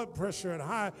blood pressure and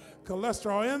high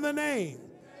cholesterol, in the name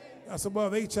that's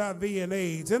above HIV and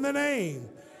AIDS, in the name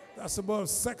that's above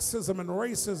sexism and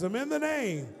racism, in the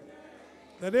name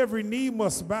that every knee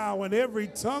must bow and every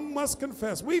tongue must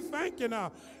confess. We thank you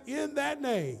now in that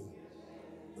name,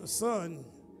 the Son,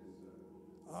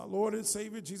 our Lord and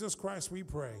Savior, Jesus Christ, we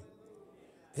pray.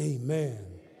 Amen.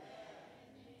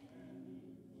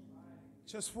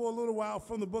 Just for a little while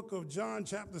from the book of John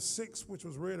chapter 6, which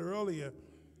was read earlier,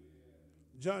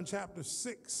 John chapter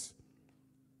 6.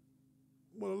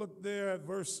 I'm going to look there at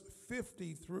verse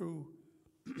 50 through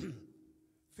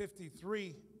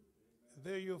 53.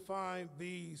 There you'll find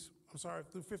these,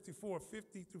 through 54,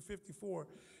 50 through 54,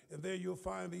 and there you'll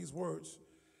find these words.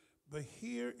 But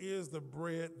here is the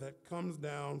bread that comes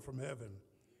down from heaven,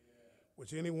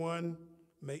 which anyone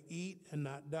may eat and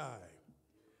not die.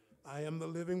 I am the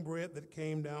living bread that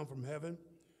came down from heaven.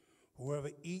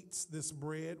 Whoever eats this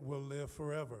bread will live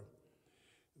forever.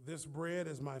 This bread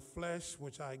is my flesh,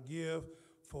 which I give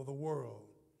for the world.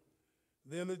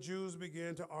 Then the Jews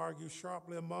began to argue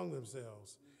sharply among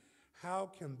themselves.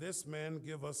 How can this man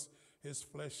give us his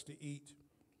flesh to eat?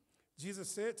 Jesus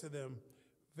said to them,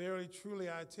 verily, truly,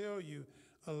 I tell you,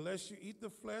 unless you eat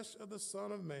the flesh of the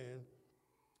Son of Man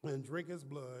and drink his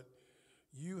blood,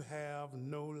 you have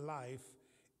no life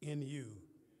in you.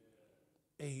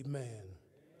 Amen.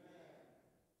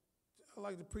 I'd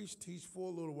like to teach for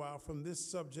a little while from this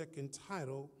subject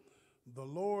entitled, The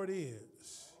Lord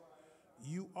Is,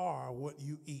 You Are What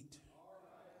You Eat.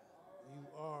 You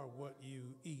are what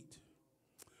you eat.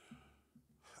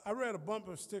 I read a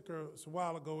bumper sticker a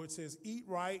while ago. It says, eat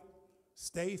right,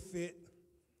 stay fit,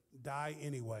 die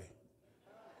anyway.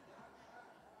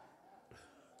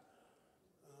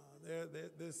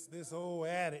 This old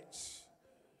adage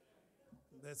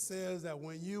that says that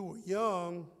when you were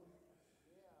young,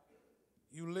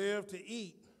 you live to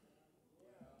eat.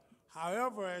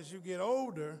 However, as you get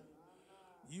older,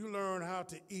 you learn how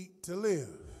to eat to live.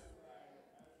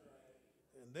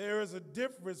 And there is a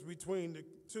difference between the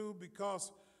two,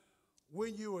 because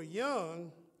when you were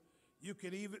young, you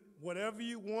could eat whatever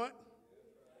you want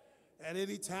at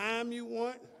any time you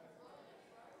want,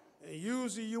 and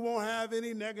usually you won't have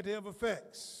any negative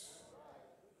effects.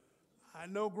 I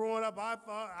know growing up, I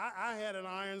thought I had an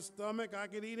iron stomach, I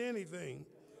could eat anything.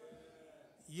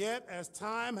 Yet, as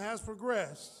time has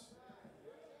progressed,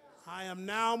 I am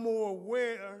now more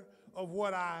aware of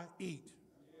what I eat.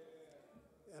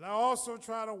 And I also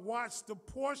try to watch the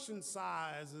portion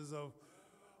sizes of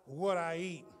what I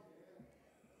eat.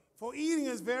 For eating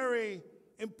is very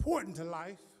important to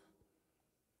life.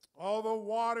 Although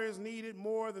water is needed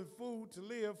more than food to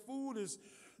live, food is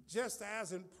just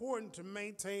as important to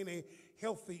maintain a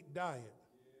healthy diet.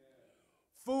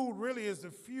 Food really is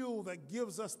the fuel that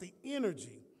gives us the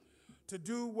energy to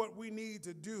do what we need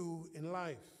to do in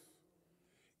life.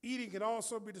 Eating can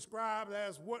also be described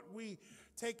as what we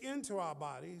take into our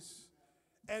bodies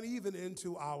and even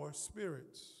into our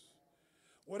spirits.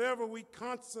 Whatever we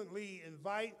constantly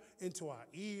invite into our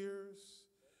ears,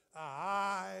 our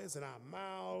eyes, and our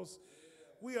mouths,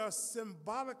 we are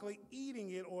symbolically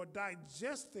eating it or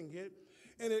digesting it,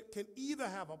 and it can either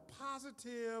have a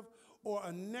positive or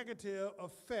a negative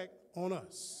effect on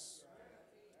us.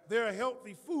 There are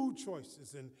healthy food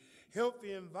choices and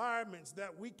healthy environments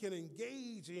that we can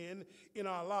engage in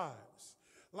our lives,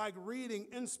 like reading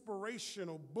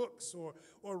inspirational books or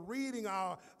reading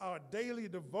our daily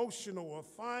devotional or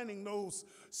finding those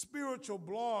spiritual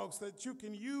blogs that you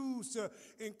can use to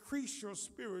increase your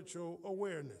spiritual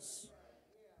awareness.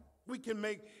 We can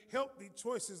make healthy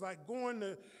choices like going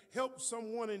to help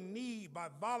someone in need by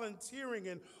volunteering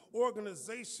in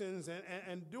organizations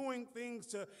and doing things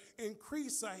to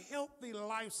increase a healthy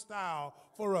lifestyle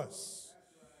for us.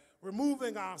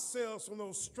 Removing ourselves from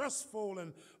those stressful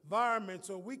environments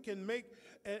so we can make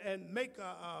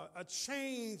a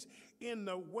change in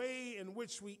the way in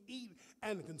which we eat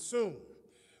and consume.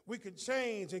 We can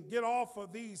change and get off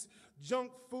of these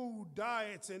junk food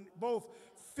diets and both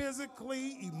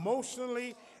physically,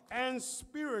 emotionally, and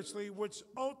spiritually, which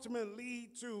ultimately lead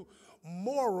to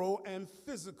moral and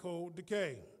physical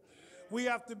decay. We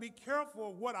have to be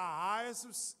careful of what our eyes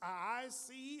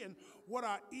see and what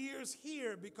our ears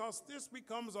hear, because this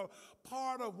becomes a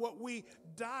part of what we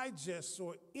digest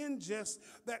or ingest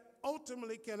that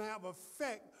ultimately can have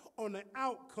effect on the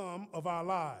outcome of our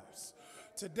lives.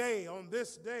 Today, on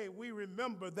this day, we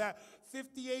remember that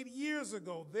 58 years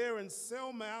ago, there in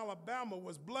Selma, Alabama,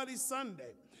 was Bloody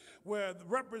Sunday, where the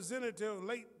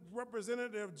late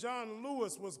Representative John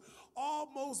Lewis was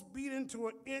almost beaten to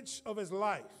an inch of his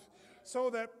life so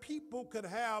that people could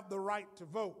have the right to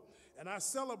vote. And I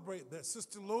celebrate that.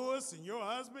 Sister Lewis and your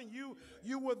husband,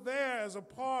 you were there as a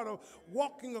part of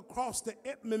walking across the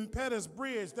Edmund Pettus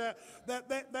Bridge, that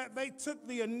they took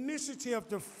the initiative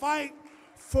to fight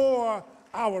for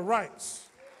our rights.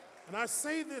 And I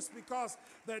say this because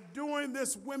that during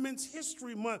this Women's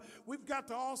History Month, we've got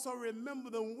to also remember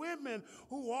the women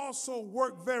who also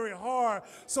work very hard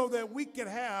so that we can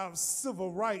have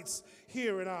civil rights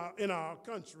here in our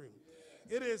country.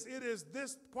 It is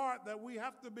this part that we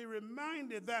have to be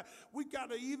reminded that we got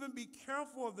to even be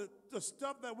careful of the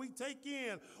stuff that we take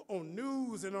in on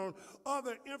news and on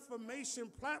other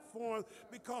information platforms,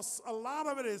 because a lot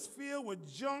of it is filled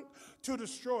with junk to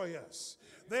destroy us.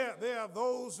 There are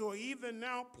those who are even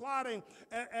now plotting,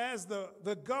 as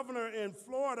the governor in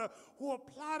Florida, who are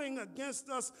plotting against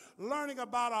us learning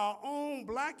about our own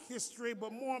black history,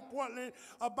 but more importantly,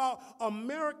 about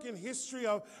American history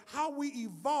of how we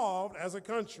evolved as a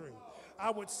country. I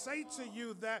would say to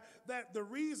you that the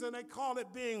reason they call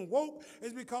it being woke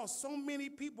is because so many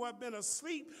people have been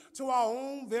asleep to our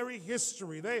own very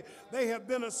history. They have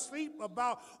been asleep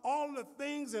about all the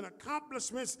things and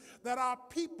accomplishments that our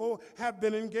people have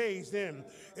been engaged in.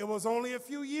 It was only a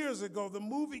few years ago, the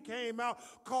movie came out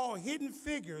called Hidden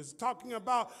Figures, talking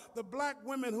about the black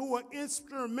women who were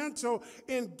instrumental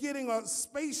in getting a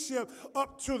spaceship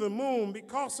up to the moon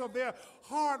because of their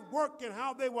hard work and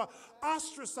how they were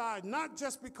ostracized, not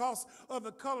just because of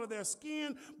the color of their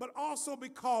skin, but also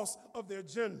because of their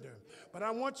gender. But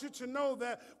I want you to know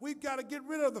that we've got to get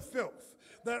rid of the filth,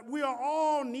 that we are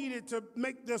all needed to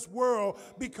make this world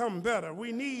become better.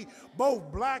 We need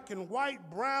both black and white,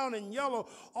 brown and yellow,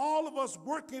 all of us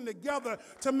working together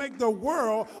to make the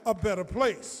world a better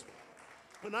place.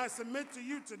 And I submit to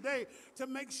you today to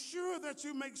make sure that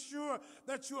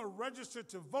you are registered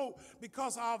to vote,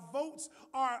 because our votes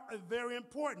are very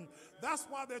important. That's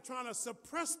why they're trying to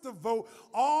suppress the vote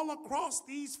all across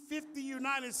these 50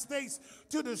 United States,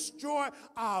 to destroy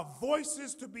our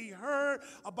voices, to be heard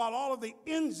about all of the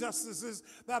injustices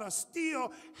that are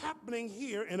still happening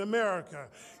here in America.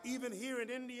 Even here in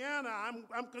Indiana,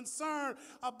 I'm concerned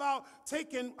about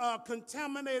taking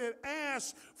contaminated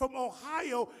ash from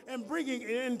Ohio and bringing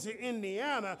it into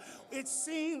Indiana. It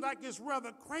seems like it's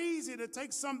rather crazy to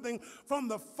take something from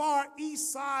the far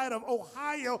east side of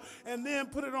Ohio and then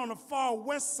put it on the far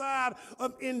west side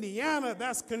of Indiana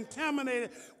that's contaminated.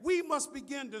 We must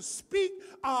begin to speak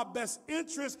our best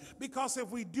interest, because if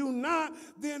we do not,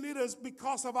 then it is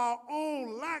because of our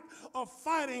own lack of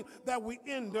fighting that we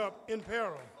end up in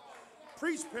peril.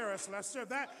 Preach, Paris Lester,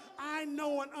 that I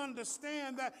know and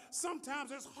understand that sometimes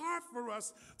it's hard for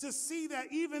us to see that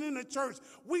even in the church,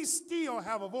 we still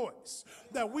have a voice,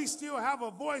 that we still have a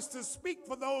voice to speak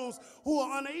for those who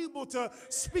are unable to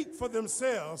speak for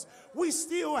themselves. We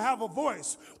still have a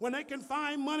voice. When they can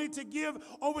find money to give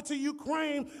over to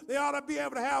Ukraine, they ought to be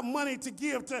able to have money to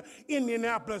give to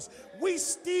Indianapolis. We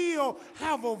still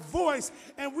have a voice,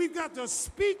 and we've got to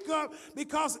speak up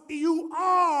because you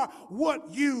are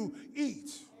what you eat.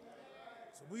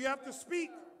 So we have to speak,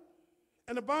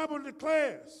 and the Bible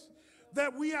declares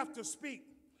that we have to speak.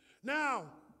 Now,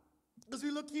 as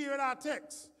we look here at our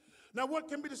text, now what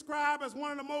can be described as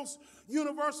one of the most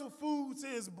universal foods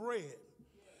is bread.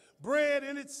 Bread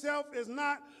in itself is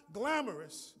not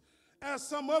glamorous as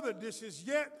some other dishes,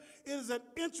 yet it is an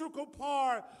integral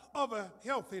part of a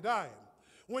healthy diet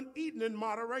when eaten in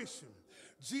moderation.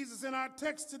 Jesus in our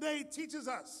text today teaches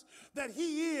us that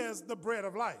he is the bread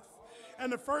of life.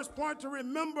 And the first point to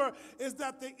remember is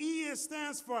that the E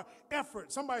stands for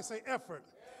effort. Somebody say effort.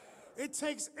 It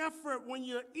takes effort when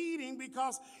you're eating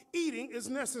because eating is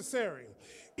necessary.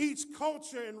 Each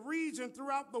culture and region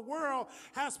throughout the world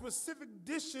has specific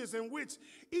dishes in which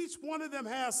each one of them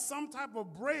has some type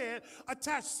of bread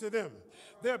attached to them.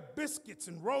 There are biscuits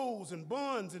and rolls and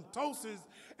buns and toasts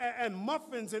and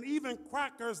muffins and even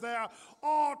crackers. There are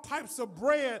all types of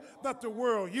bread that the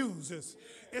world uses.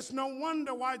 It's no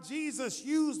wonder why Jesus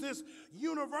used this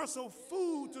universal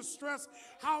food to stress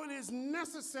how it is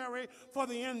necessary for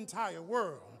the entire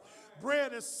world.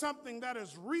 Bread is something that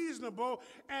is reasonable,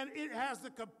 and it has the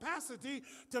capacity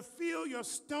to fill your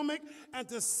stomach and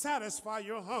to satisfy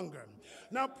your hunger.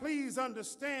 Now, please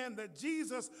understand that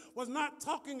Jesus was not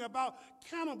talking about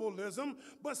cannibalism,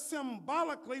 but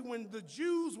symbolically, when the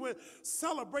Jews would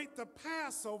celebrate the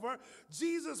Passover,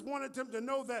 Jesus wanted them to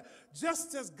know that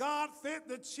just as God fed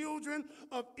the children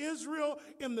of Israel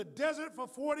in the desert for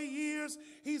 40 years,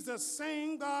 he's the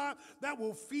same God that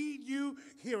will feed you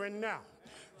here and now.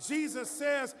 Jesus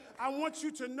says, I want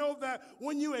you to know that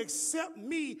when you accept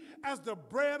me as the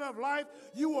bread of life,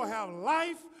 you will have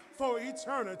life for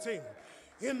eternity.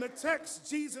 In the text,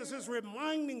 Jesus is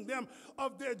reminding them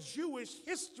of their Jewish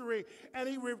history, and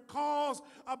he recalls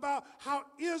about how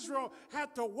Israel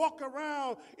had to walk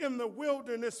around in the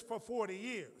wilderness for 40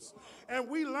 years. And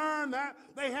we learn that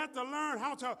they had to learn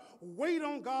how to wait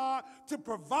on God to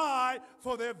provide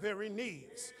for their very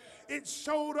needs. It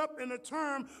showed up in a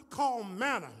term called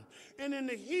manna. And in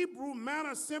the Hebrew,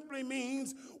 manna simply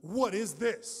means, what is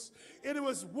this? It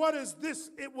was, what is this?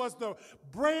 It was the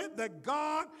bread that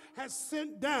God had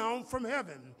sent down from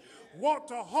heaven.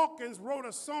 Walter Hawkins wrote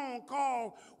a song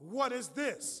called, What Is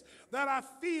This? That I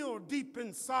feel deep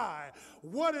inside.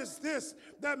 What is this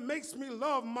that makes me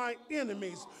love my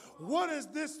enemies? What is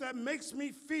this that makes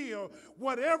me feel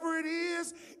whatever it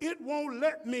is, it won't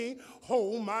let me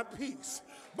hold my peace?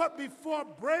 But before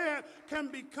bread can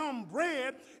become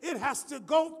bread, it has to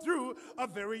go through a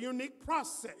very unique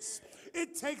process.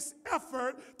 It takes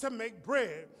effort to make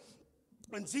bread.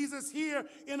 And Jesus here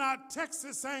in our text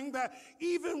is saying that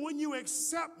even when you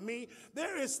accept me,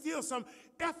 there is still some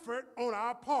effort on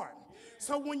our part.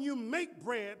 So when you make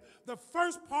bread, the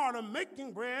first part of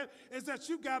making bread is that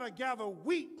you got to gather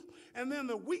wheat. And then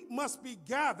the wheat must be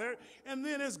gathered, and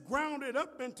then it's grounded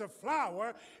up into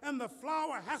flour, and the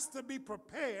flour has to be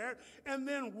prepared, and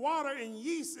then water and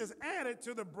yeast is added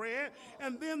to the bread,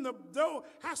 and then the dough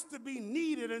has to be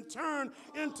kneaded and turned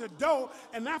into dough,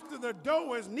 and after the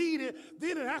dough is kneaded,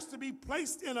 then it has to be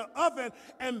placed in an oven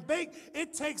and baked.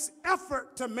 It takes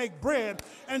effort to make bread,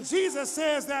 and Jesus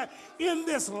says that in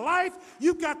this life,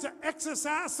 you've got to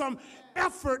exercise some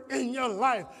effort in your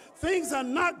life. Things are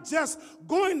not just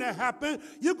going to happen.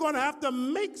 You're going to have to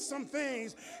make some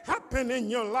things happen in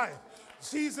your life.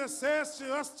 Jesus says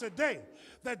to us today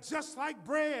that just like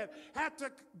bread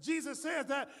Jesus says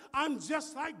that I'm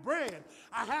just like bread.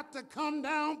 I had to come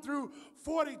down through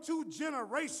 42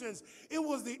 generations. It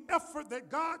was the effort that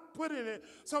God put in it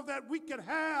so that we could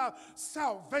have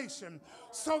salvation,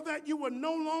 so that you would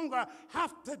no longer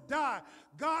have to die.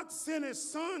 God sent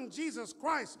his son, Jesus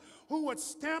Christ, who would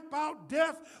stamp out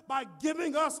death by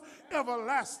giving us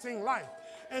everlasting life.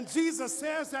 And Jesus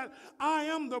says that I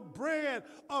am the bread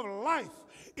of life.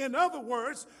 In other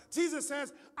words, Jesus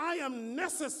says, I am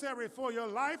necessary for your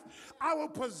life. I will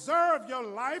preserve your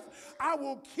life. I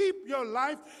will keep your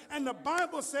life. And the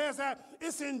Bible says that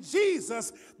it's in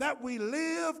Jesus that we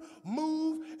live,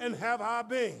 move, and have our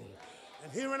being.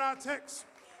 And here in our text,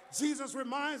 Jesus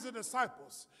reminds the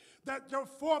disciples that your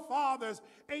forefathers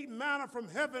ate manna from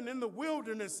heaven in the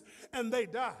wilderness and they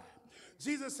died.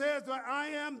 Jesus says that I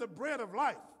am the bread of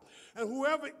life. and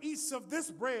whoever eats of this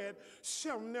bread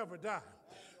shall never die.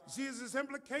 Jesus'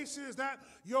 implication is that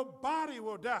your body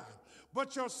will die,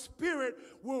 but your spirit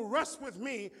will rest with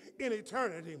me in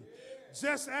eternity.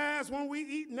 Just as when we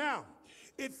eat now,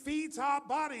 it feeds our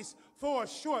bodies for a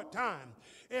short time.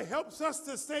 It helps us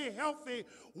to stay healthy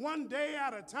one day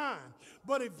at a time.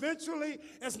 But eventually,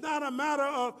 it's not a matter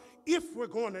of if we're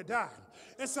going to die.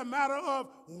 It's a matter of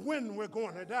when we're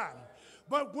going to die.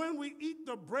 But when we eat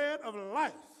the bread of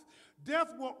life,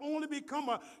 death will only become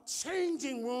a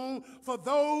changing room for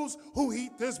those who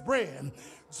eat this bread.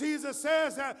 Jesus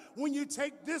says that when you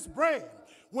take this bread,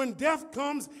 when death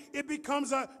comes, it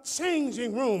becomes a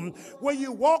changing room where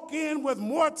you walk in with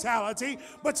mortality,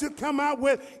 but you come out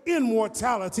with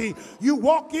immortality. You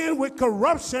walk in with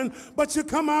corruption, but you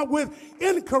come out with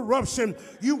incorruption.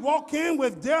 You walk in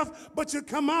with death, but you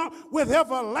come out with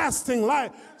everlasting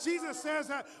life. Jesus says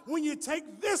that when you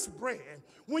take this bread,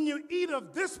 when you eat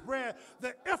of this bread,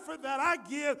 the effort that I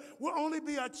give will only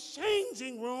be a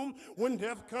changing room when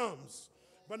death comes.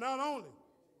 But not only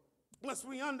must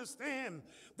we understand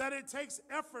that it takes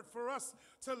effort for us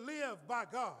to live by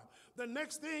God. The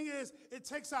next thing is it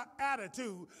takes our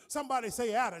attitude. Somebody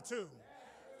say attitude.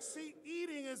 See,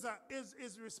 eating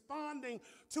is responding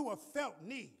to a felt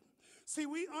need. See,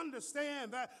 we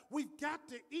understand that we've got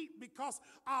to eat because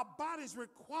our bodies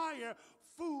require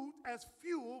food as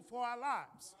fuel for our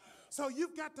lives. So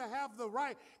you've got to have the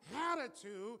right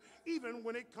attitude even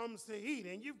when it comes to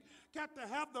eating. You've got to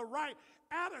have the right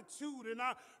attitude. And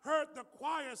I heard the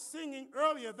choir singing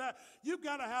earlier that you've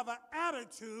got to have an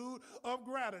attitude of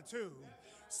gratitude.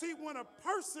 See, when a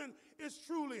person is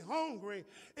truly hungry,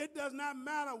 it does not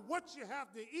matter what you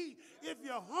have to eat. If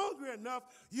you're hungry enough,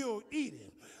 you'll eat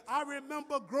it. I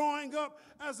remember growing up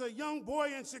as a young boy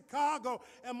in Chicago,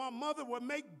 and my mother would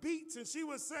make beets, and she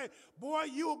would say, boy,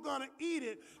 you're going to eat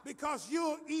it because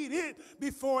you'll eat it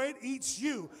before it eats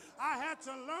you. I had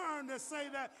to learn to say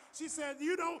that. She said,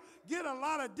 you don't get a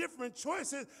lot of different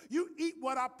choices. You eat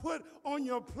what I put on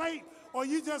your plate, or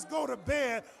you just go to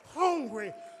bed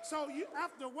hungry. So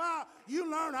after a while, you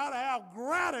learn how to have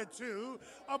gratitude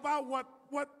about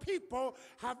what people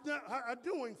are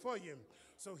doing for you.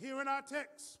 So here in our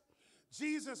text,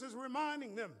 Jesus is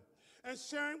reminding them and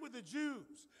sharing with the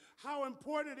Jews how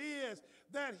important it is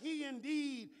that he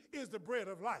indeed is the bread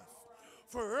of life.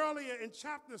 For earlier in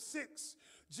chapter 6,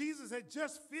 Jesus had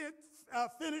just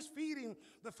finished feeding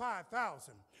the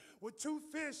 5,000 with 2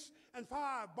 fish and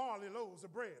 5 barley loaves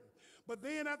of bread. But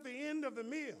then at the end of the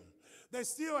meal, they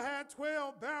still had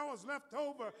 12 barrels left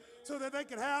over so that they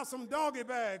could have some doggy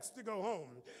bags to go home.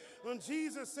 When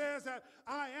Jesus says that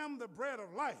I am the bread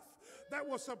of life that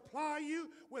will supply you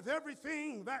with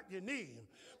everything that you need,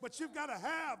 but you've got to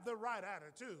have the right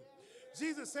attitude.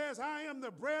 Jesus says I am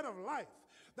the bread of life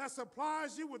that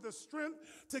supplies you with the strength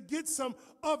to get some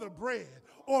other bread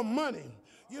or money.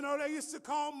 You know, they used to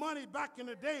call money back in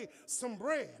the day some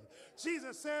bread.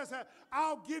 Jesus says that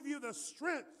I'll give you the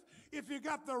strength if you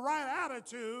got the right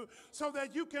attitude so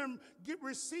that you can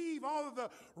receive all of the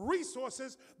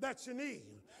resources that you need.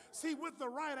 See, with the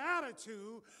right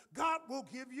attitude, God will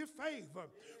give you favor.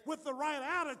 With the right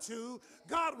attitude,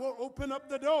 God will open up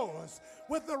the doors.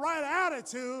 With the right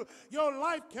attitude, your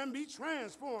life can be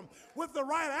transformed. With the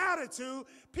right attitude,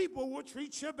 people will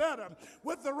treat you better.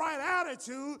 With the right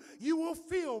attitude, you will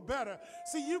feel better.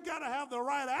 See, you got to have the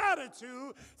right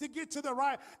attitude to get to the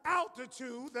right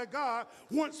altitude that God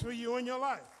wants for you in your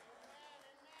life.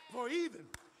 For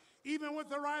even with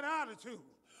the right attitude,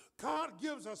 God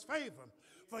gives us favor.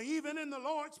 For even in the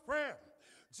Lord's Prayer,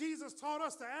 Jesus taught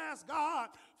us to ask God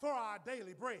for our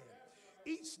daily bread.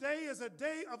 Each day is a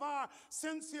day of our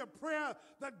sincere prayer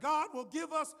that God will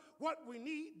give us what we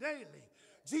need daily.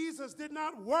 Jesus did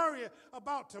not worry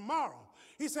about tomorrow.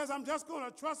 He says, I'm just going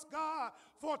to trust God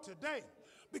for today.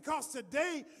 Because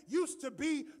today used to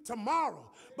be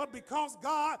tomorrow. But because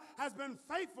God has been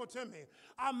faithful to me,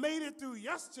 I made it through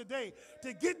yesterday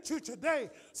to get to today.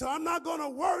 So I'm not going to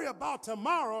worry about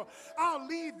tomorrow. I'll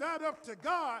leave that up to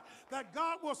God, that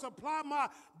God will supply my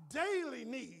daily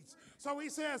needs. So he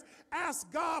says, ask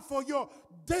God for your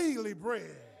daily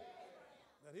bread,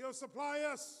 that he'll supply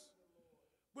us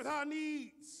with our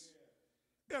needs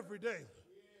every day.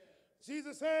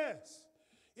 Jesus says,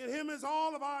 in him is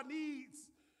all of our needs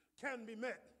can be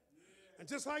met. And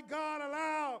just like God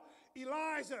allowed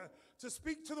Elijah to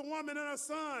speak to the woman and her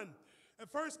son in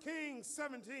 1 Kings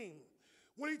 17,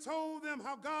 when he told them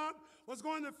how God was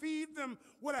going to feed them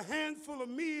with a handful of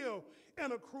meal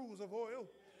and a cruse of oil,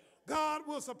 God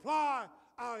will supply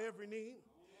our every need.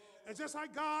 And just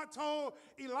like God told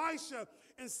Elisha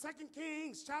in 2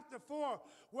 Kings chapter 4,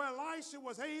 where Elisha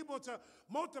was able to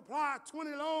multiply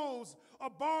 20 loaves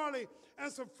of barley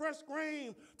and some fresh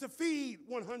grain to feed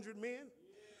 100 men.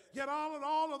 Yet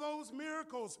all of those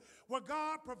miracles where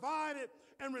God provided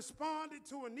and responded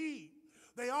to a need,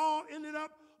 they all ended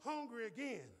up hungry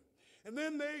again. And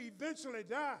then they eventually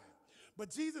died. But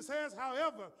Jesus says,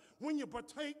 however, when you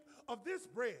partake of this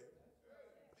bread,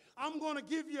 I'm going to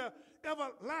give you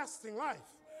everlasting life.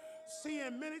 See,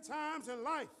 and many times in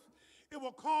life, it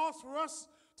will cause for us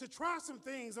to try some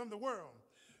things in the world,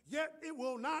 yet it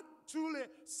will not truly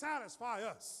satisfy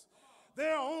us. They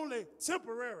are only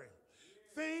temporary.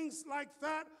 Things like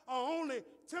that are only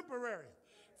temporary.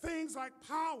 Things like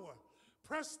power,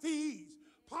 prestige,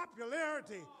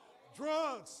 popularity,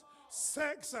 drugs,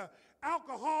 sex,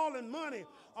 alcohol, and money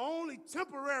are only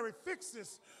temporary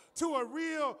fixes to a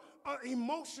real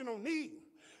emotional need.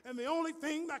 And the only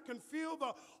thing that can fill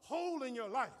the hole in your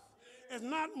life is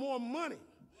not more money,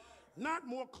 not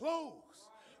more clothes,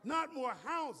 not more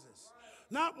houses,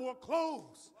 not more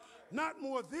clothes, not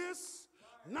more this,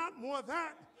 not more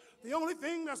that. The only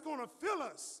thing that's going to fill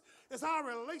us is our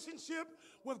relationship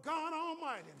with God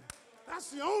Almighty.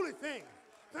 That's the only thing,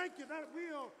 thank you, that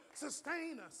will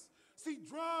sustain us. See,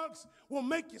 drugs will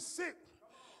make you sick.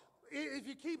 If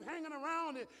you keep hanging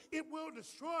around it, it will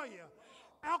destroy you.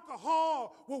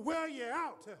 Alcohol will wear you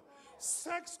out.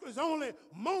 Sex is only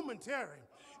momentary,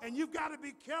 and you've got to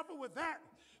be careful with that,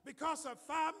 because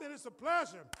 5 minutes of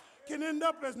pleasure can end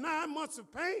up as 9 months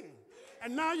of pain,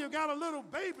 and now you got a little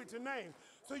baby to name.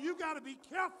 So you got to be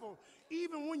careful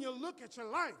even when you look at your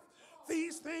life.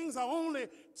 These things are only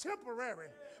temporary,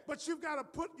 but you've got to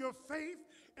put your faith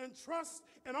and trust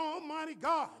in Almighty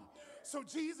God. So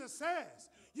Jesus says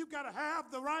you've got to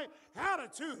have the right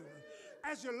attitude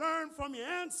as you learn from your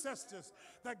ancestors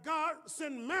that God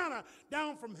sent manna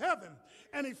down from heaven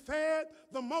and he fed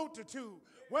the multitude.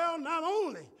 Well, not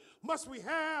only must we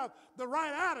have the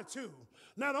right attitude,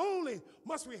 not only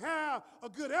must we have a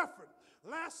good effort.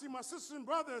 Lastly, my sisters and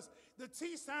brothers, the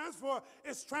T stands for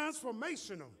it's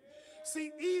transformational.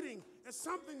 See, eating is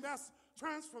something that's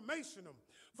transformational.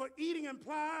 For eating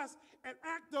implies an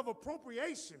act of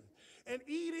appropriation, and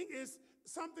eating is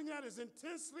something that is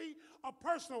intensely a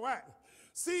personal act.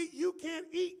 See, you can't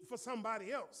eat for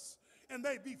somebody else and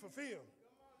they be fulfilled.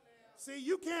 See,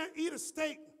 you can't eat a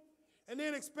steak and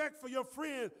then expect for your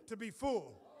friend to be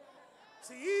full.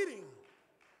 See, eating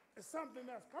is something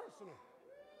that's personal.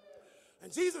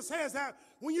 And Jesus says that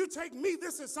when you take me,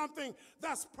 this is something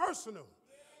that's personal.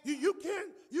 You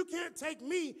can't take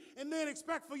me and then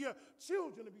expect for your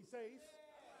children to be saved.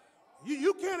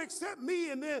 You can't accept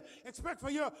me and then expect for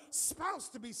your spouse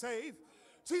to be saved.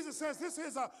 Jesus says this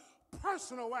is a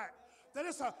personal act, that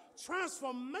it's a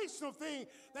transformational thing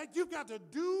that you've got to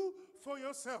do for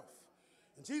yourself.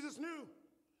 And Jesus knew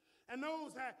and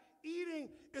knows that eating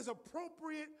is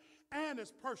appropriate and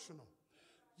is personal.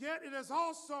 Yet it is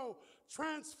also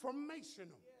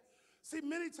transformational. See,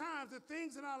 many times the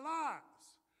things in our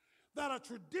lives that are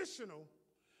traditional,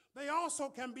 they also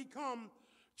can become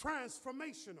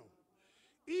transformational.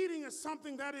 Eating is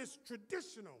something that is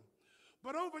traditional,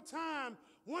 but over time,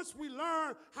 once we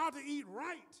learn how to eat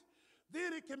right,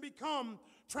 then it can become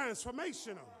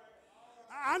transformational.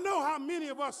 I know how many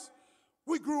of us,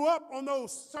 we grew up on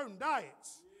those certain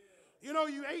diets. You know,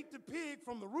 you ate the pig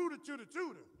from the rooter to the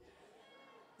tutor.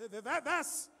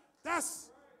 That's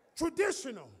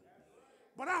traditional.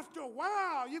 But after a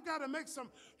while, you got to make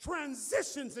some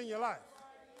transitions in your life.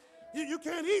 You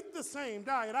can't eat the same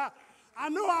diet. I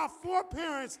know our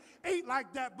foreparents ate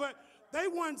like that, but they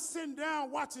weren't sitting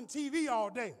down watching TV all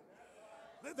day.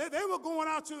 They were going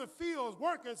out to the fields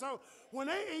working. So when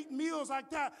they ate meals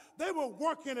like that, they were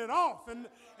working it off. And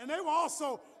they were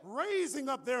also raising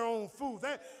up their own food.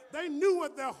 They knew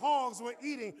what their hogs were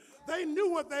eating. They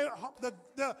knew what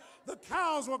the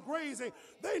cows were grazing.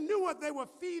 They knew what they were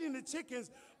feeding the chickens.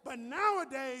 But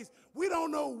nowadays, we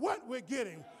don't know what we're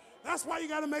getting. That's why you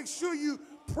got to make sure you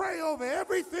pray over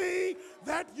everything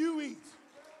that you eat.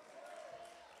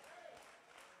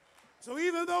 So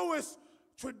even though it's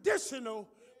traditional,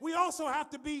 we also have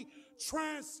to be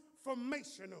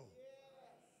transformational.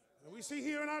 And we see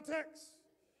here in our text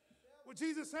what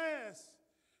Jesus says,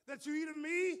 that you eat of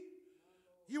me,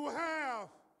 you will have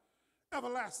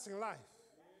everlasting life.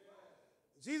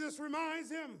 Jesus reminds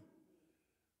him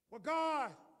what God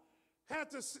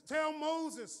had to tell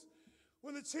Moses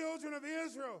when the children of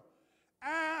Israel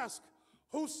asked,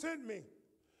 who sent me?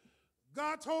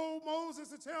 God told Moses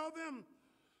to tell them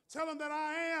that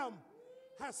I am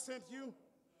has sent you.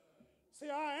 See,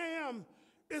 I am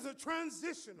is a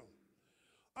transitional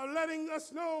of letting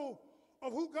us know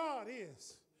of who God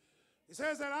is. He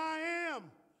says that I am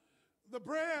the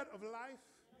bread of life,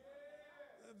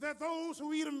 that those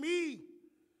who eat of me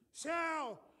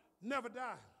shall never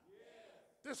die.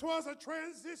 This was a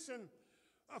transition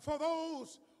for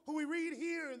those who we read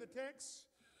here in the text,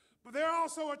 but they're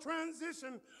also a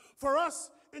transition for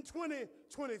us in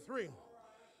 2023.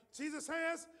 Jesus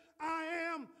says, I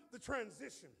am the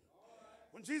transition.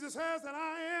 When Jesus says that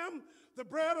I am the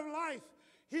bread of life,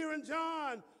 here in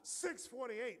John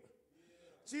 6:48,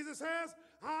 Jesus says,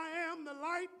 I am the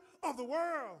light of the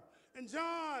world in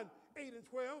John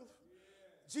 8:12.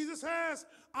 Jesus says,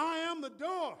 I am the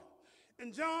door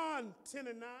in John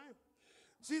 10:9.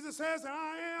 Jesus says that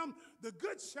I am the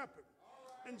good shepherd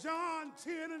in John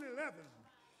 10:11.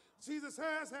 Jesus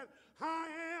says that I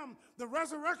am the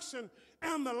resurrection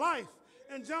and the life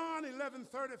in John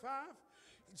 11:35.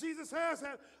 Jesus says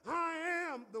that I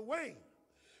am the way.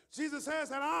 Jesus says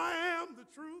that I am the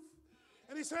truth.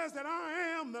 And he says that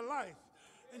I am the life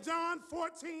in John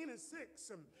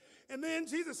 14:6. And then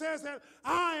Jesus says that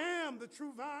I am the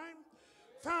true vine,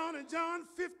 found in John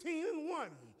 15:1.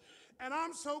 And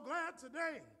I'm so glad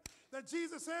today that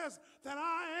Jesus says that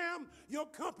I am your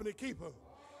company keeper.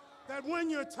 That when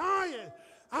you're tired,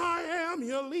 I am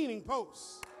your leaning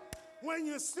post. When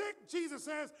you're sick, Jesus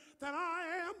says that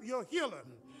I am your healer.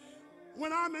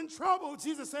 When I'm in trouble,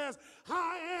 Jesus says,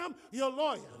 I am your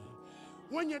lawyer.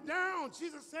 When you're down,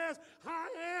 Jesus says, I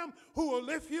am who will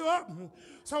lift you up.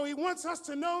 So he wants us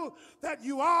to know that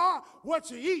you are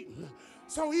what you eat.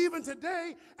 So even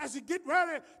today, as you get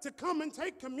ready to come and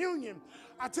take communion,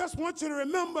 I just want you to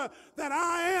remember that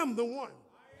I am the one.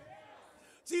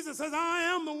 Jesus says, I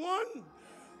am the one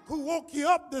who woke you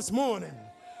up this morning.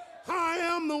 I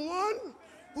am the one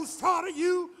who started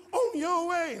you on your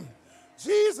way.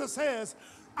 Jesus says,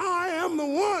 I am the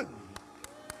one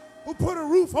who put a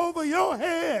roof over your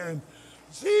head.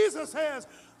 Jesus says,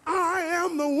 I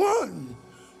am the one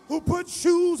who put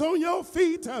shoes on your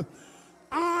feet.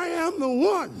 I am the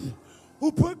one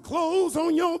who put clothes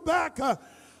on your back.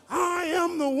 I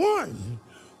am the one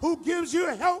who gives you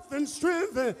health and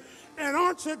strength. And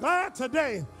aren't you glad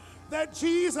today that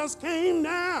Jesus came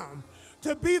down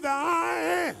to be the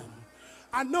I am?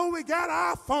 I know we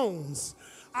got iPhones.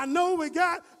 I know we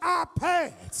got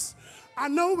iPads. I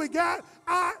know we got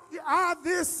I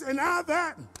this and I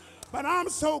that. But I'm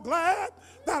so glad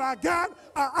that I got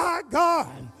a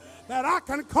God, that I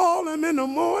can call him in the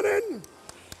morning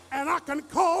and I can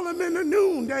call him in the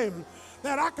noonday,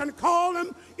 that I can call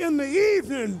him in the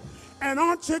evening. And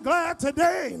aren't you glad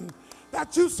today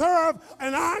that you serve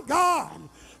an I God,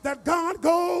 that God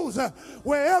goes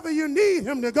wherever you need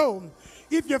him to go.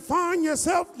 If you find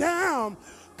yourself down,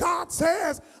 God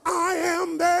says, I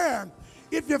am there.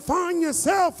 If you find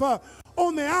yourself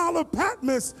on the Isle of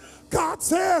Patmos, God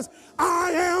says,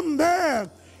 I am there.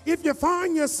 If you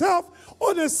find yourself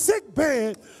on a sick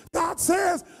bed, God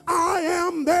says, I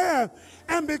am there.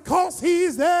 And because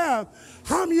he's there,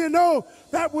 how many of you know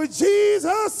that with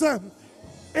Jesus,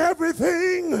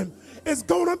 everything is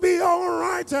going to be all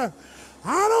right? I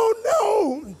don't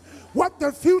know what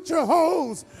the future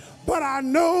holds, but I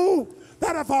know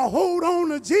that if I hold on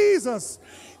to Jesus,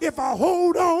 if I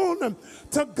hold on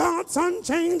to God's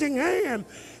unchanging hand,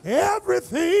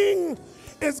 everything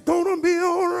is going to be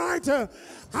all right. I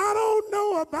don't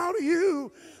know about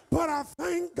you, but I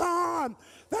thank God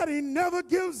that he never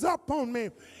gives up on me.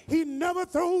 He never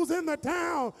throws in the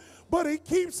towel, but he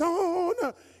keeps on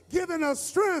giving us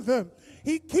strength.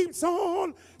 He keeps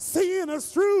on seeing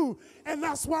us through. And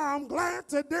that's why I'm glad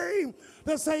today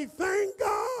to say thank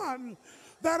God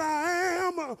that I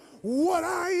am what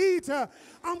I eat.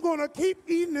 I'm going to keep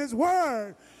eating his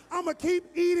word. I'm going to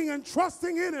keep eating and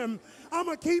trusting in him. I'm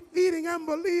going to keep eating and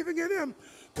believing in him.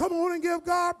 Come on and give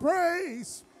God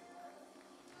praise.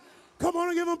 Come on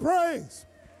and give him praise.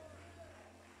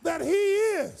 That he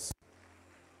is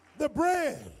the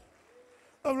bread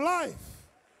of life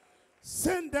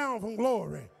sent down from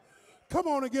glory. Come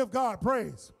on and give God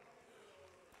praise.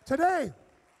 Today,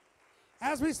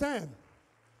 as we stand,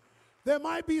 there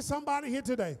might be somebody here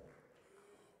today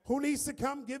who needs to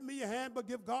come give me your hand, but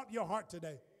give God your heart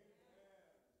today.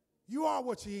 You are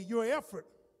what you eat. Your effort,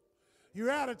 your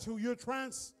attitude, your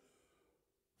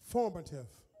transformative.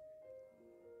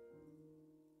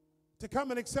 To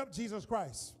come and accept Jesus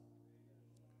Christ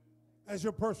as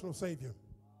your personal Savior.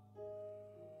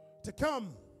 To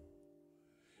come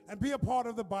and be a part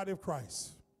of the body of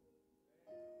Christ.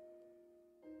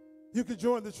 You can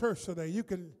join the church today. You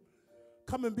can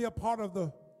come and be a part of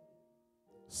the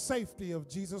safety of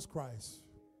Jesus Christ.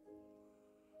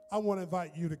 I want to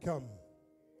invite you to come.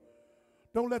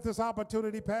 Don't let this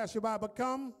opportunity pass you by, but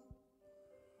come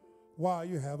while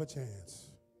you have a chance.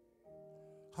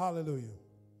 Hallelujah.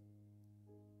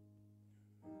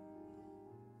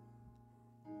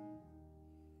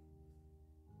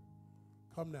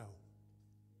 Come now.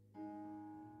 Thank you.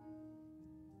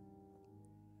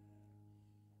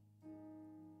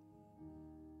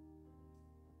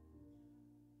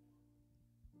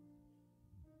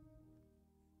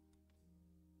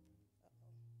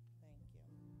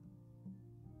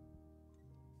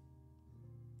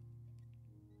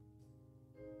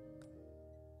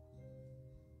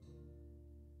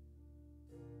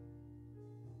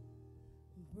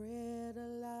 Bread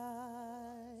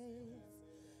alive,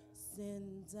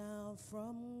 sent down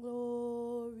from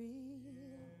glory.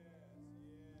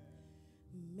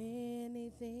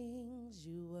 Many things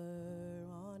you were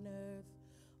on earth,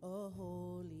 a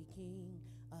holy king,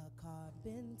 a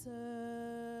carpenter.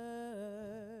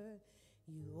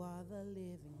 You are the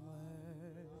living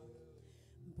word.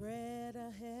 Bread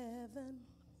of heaven,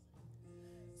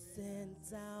 sent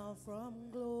down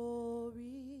from glory.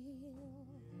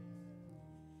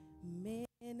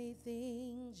 Many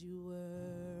things you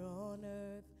were on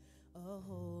earth, a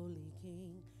holy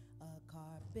king, a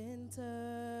carpenter.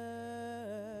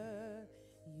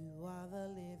 You are the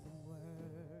living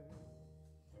word.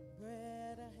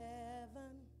 Bread of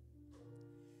heaven,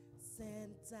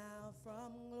 sent down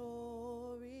from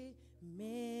glory.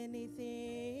 Many things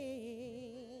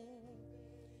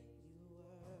you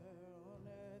were on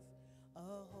earth,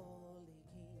 a holy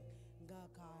king, a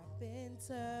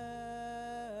carpenter.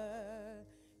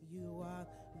 You are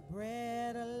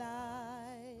bread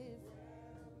alive,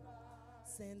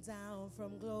 sent down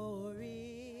from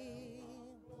glory.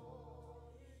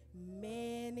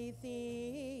 Many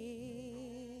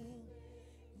things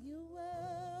you were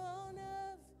on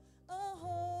earth, a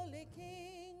holy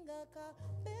king, a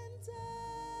carpenter.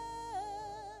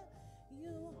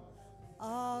 You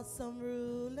awesome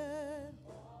ruler,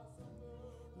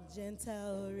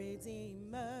 gentle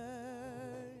redeemer.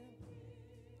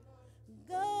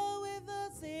 Go with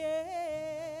us,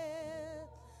 yeah,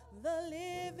 the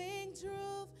living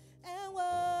truth, and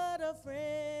what a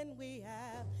friend we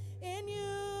have in you.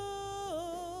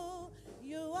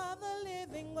 You are the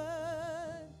living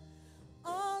word,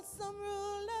 awesome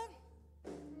ruler,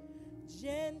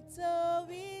 gentle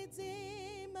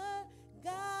redeemer.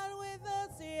 God with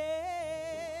us,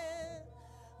 yeah,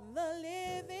 the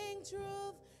living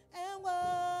truth, and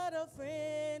what a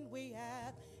friend we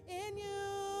have in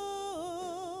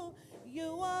you.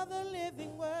 You are the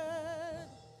living word.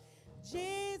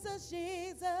 Jesus,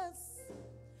 Jesus,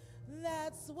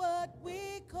 that's what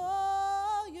we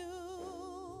call you.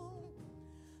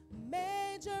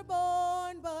 Major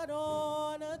born, but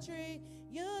on a tree,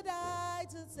 you died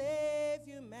to save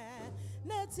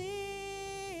humanity.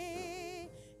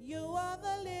 You are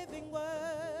the living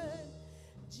word.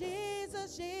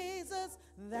 Jesus, Jesus,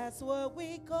 that's what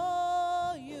we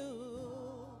call you.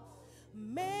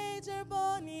 Major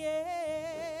born,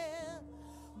 yeah,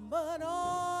 but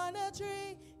on a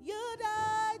tree, you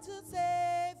died to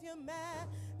save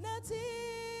humanity.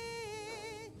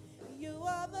 You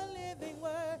are the living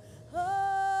word. Oh,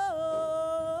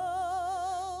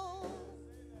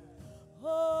 oh, oh,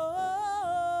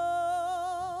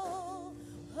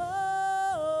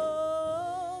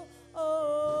 oh,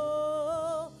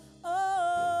 oh, oh,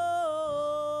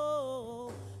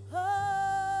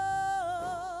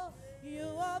 oh. You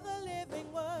are the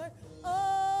living word.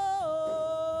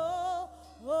 Oh,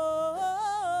 oh,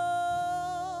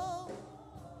 oh.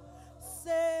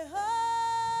 Say, oh,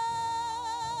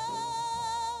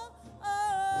 oh,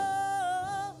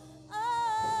 oh,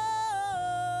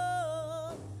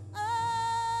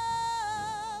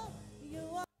 oh. You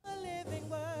are the living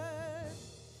word.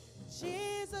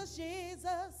 Jesus,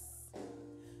 Jesus,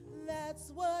 that's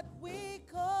what we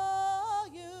call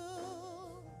you.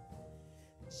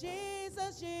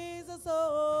 Jesus, Jesus,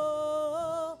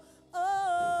 oh,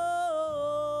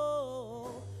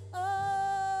 oh,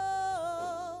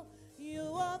 oh. You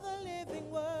are the living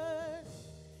word.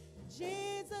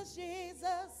 Jesus,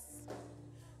 Jesus,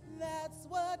 that's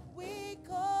what we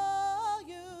call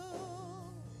you.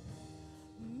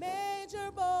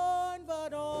 Major born,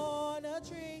 but on a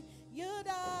tree, you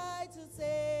died to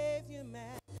save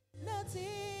humanity.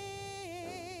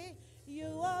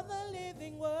 You are the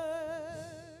living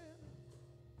word.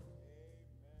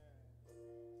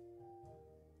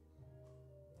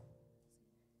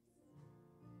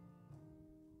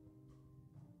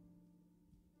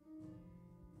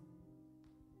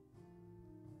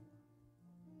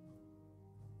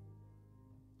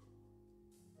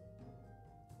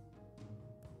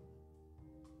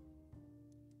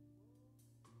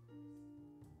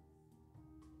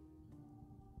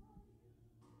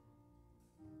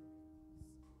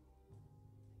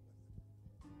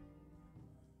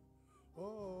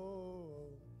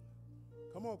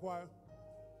 Come on, choir.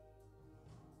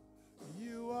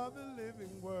 You are the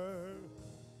living word.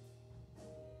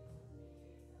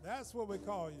 That's what we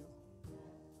call you.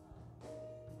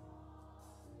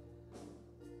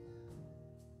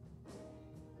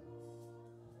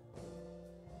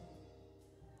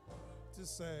 To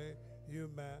say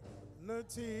humanity,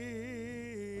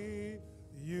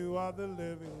 you are the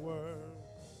living word.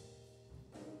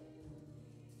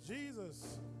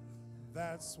 Jesus,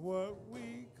 that's what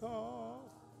we call.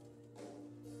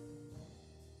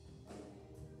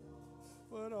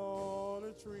 But on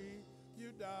a tree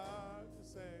you died to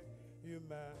say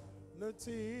humanity,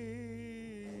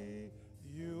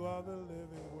 you are the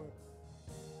living word.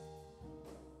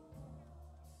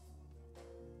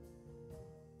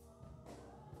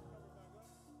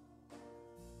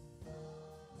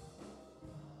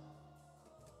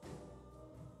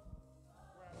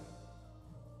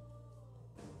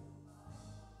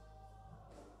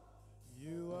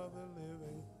 You are the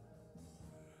living.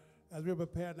 As we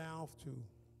prepare now to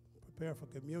prepare for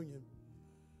communion,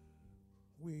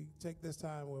 we take this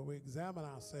time where we examine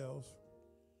ourselves.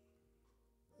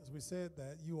 As we said,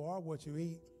 that you are what you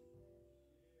eat.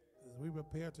 As we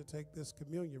prepare to take this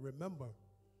communion, remember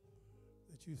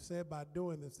that you said by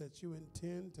doing this that you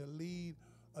intend to lead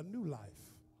a new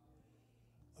life.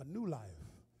 A new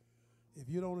life. If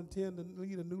you don't intend to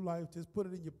lead a new life, just put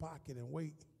it in your pocket and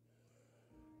wait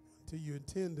until you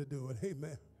intend to do it.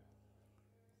 Amen.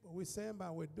 But we're saying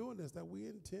by we're doing this that we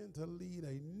intend to lead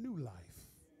a new life.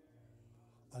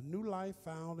 A new life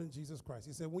found in Jesus Christ.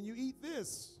 He said, when you eat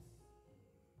this,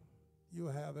 you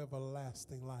have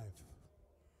everlasting life.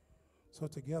 So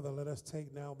together, let us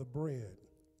take now the bread.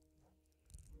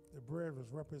 The bread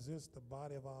which represents the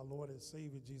body of our Lord and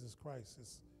Savior Jesus Christ.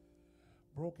 It's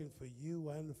broken for you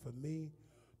and for me.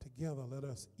 Together, let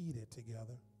us eat it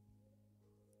together.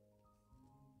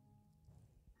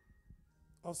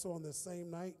 Also on the same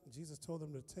night, Jesus told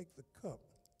them to take the cup.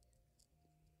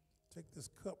 Take this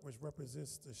cup which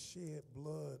represents the shed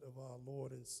blood of our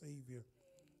Lord and Savior,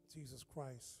 Jesus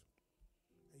Christ.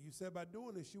 And you said by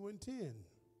doing this, you intend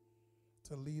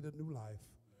to lead a new life.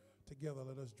 Together,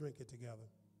 let us drink it together.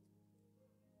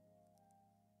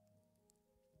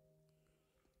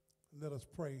 Let us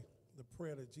pray the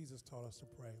prayer that Jesus taught us to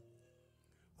pray.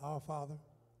 Our Father,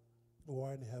 who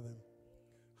art in heaven,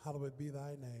 hallowed be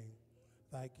thy name.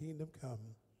 Thy kingdom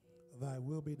come, thy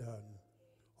will be done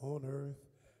on earth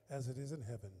as it is in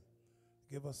heaven.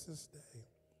 Give us this day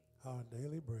our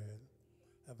daily bread,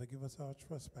 and forgive us our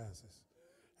trespasses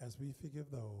as we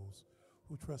forgive those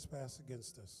who trespass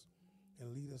against us.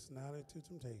 And lead us not into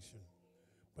temptation,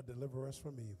 but deliver us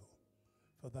from evil.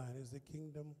 For thine is the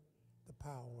kingdom, the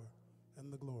power,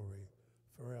 and the glory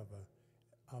forever.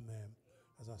 Amen.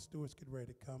 As our stewards get ready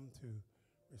to come to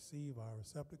receive our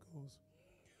receptacles,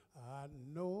 I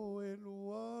know it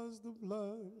was the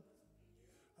blood.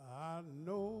 I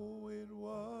know it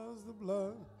was the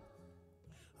blood.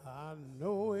 I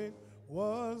know it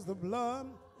was the blood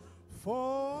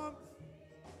for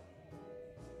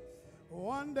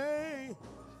one day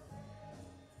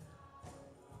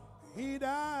he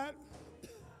died.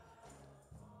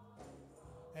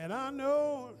 And I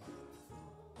know.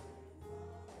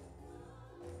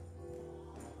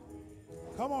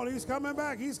 Come on, he's coming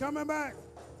back. He's coming back.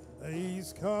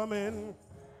 He's coming.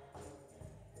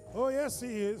 Oh, yes,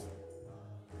 he is.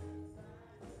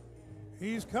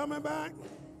 He's coming back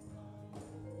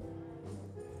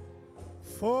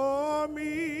for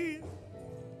me.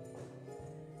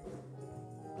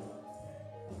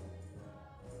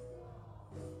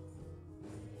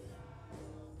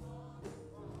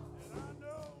 And I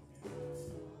know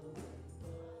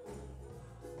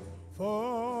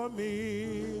for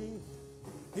me.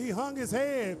 He hung his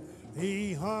head.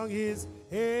 He hung his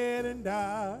head and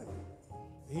died.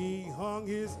 He hung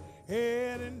his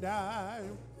head and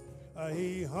died.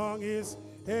 He hung his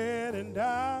head and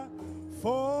died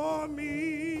for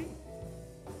me.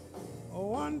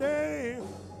 One day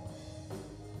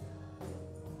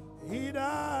he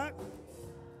died.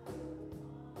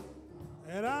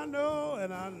 And I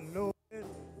know it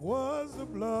was the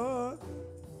blood.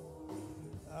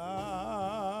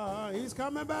 He's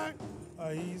coming back.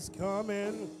 He's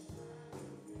coming.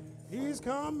 He's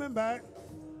coming back.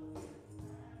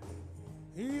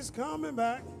 He's coming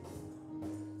back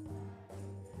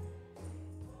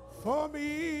for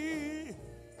me.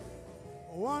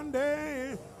 One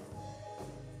day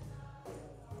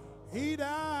he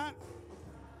died.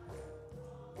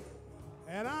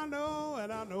 And I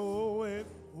know it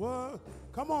was.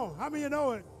 Come on, how many of you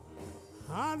know it?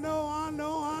 I know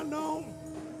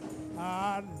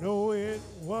it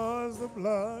was the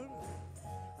blood.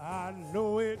 I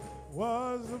know it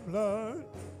was the blood.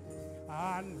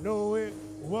 I know it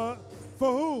was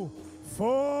for who?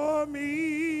 For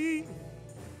me.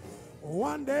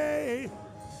 One day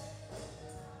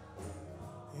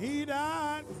he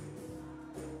died.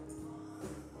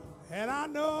 And I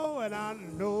know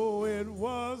it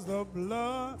was the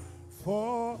blood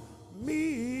for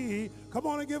me. Come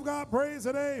on and give God praise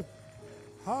today.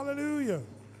 Hallelujah.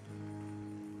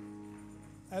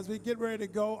 As we get ready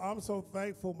to go, I'm so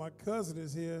thankful my cousin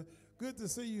is here. Good to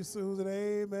see you, Susan.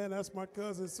 Amen. That's my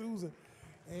cousin, Susan.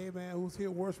 Amen. Who's here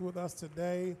worshiping with us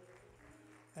today.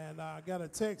 And I got a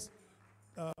text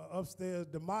upstairs.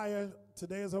 Demaya,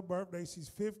 today is her birthday. She's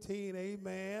 15.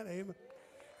 Amen. Amen.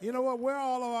 You know what? Where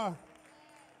are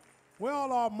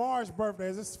all our March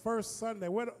birthdays? This is first Sunday.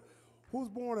 Who's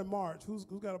born in March? Who's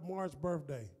got a March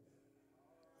birthday?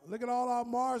 Look at all our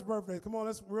March birthdays. Come on,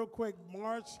 let's real quick.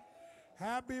 March.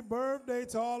 Happy birthday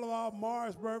to all of our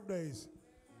March birthdays.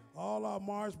 All our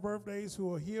March birthdays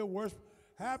who are here worship.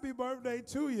 Happy birthday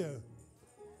to you.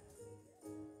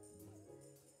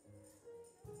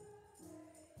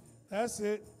 That's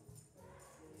it.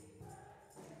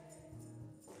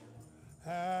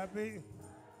 Happy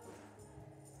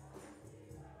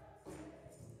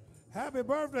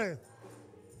birthday.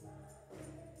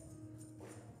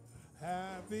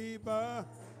 Happy birthday.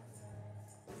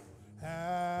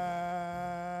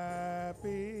 Happy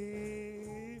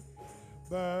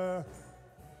birthday.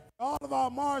 All of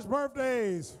our March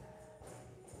birthdays.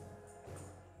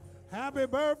 Happy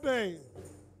birthday.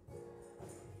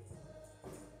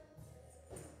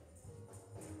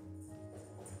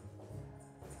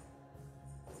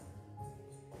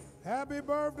 Happy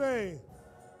birthday.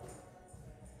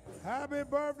 Happy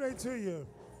birthday to you.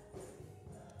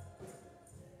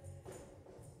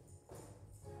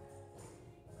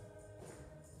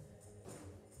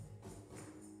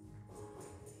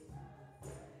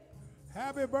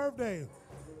 Happy birthday.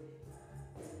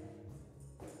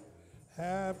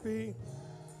 Happy.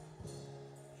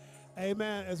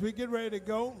 Amen. As we get ready to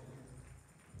go,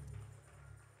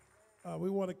 we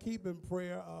want to keep in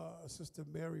prayer Sister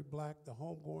Mary Black. The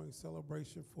homegoing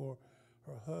celebration for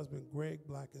her husband, Greg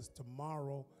Black, is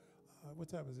tomorrow. What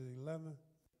time is it, 11?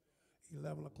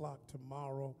 11 o'clock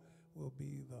tomorrow will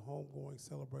be the homegoing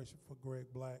celebration for Greg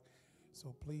Black.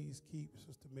 So please keep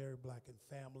Sister Mary Black and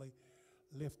family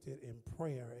lifted in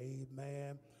prayer.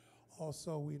 Amen.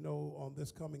 Also, we know on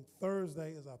this coming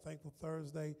Thursday is our Thankful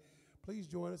Thursday. Please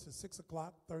join us at 6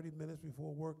 o'clock, 30 minutes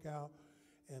before workout.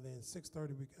 And then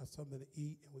 6:30, we got something to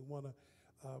eat. And we want to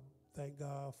thank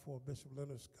God for Bishop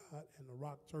Leonard Scott and the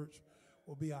Rock Church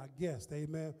will be our guest.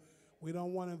 Amen. We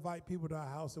don't want to invite people to our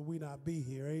house and we not be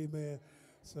here. Amen.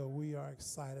 So we are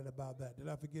excited about that. Did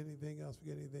I forget anything else?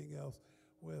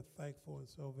 We're thankful and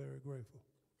so very grateful.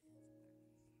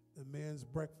 The men's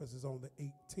breakfast is on the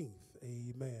 18th.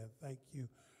 Amen. Thank you.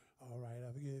 All right.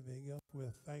 I forget anything else.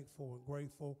 We're thankful and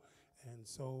grateful and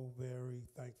so very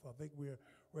thankful. I think we're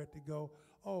ready to go.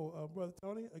 Oh, Brother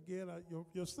Tony, again,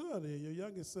 your son here, your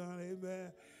youngest son.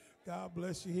 Amen. God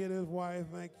bless you. He and his wife.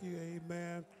 Thank you.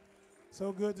 Amen.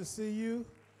 So good to see you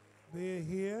being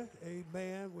here.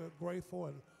 Amen. We're grateful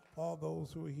and all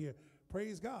those who are here.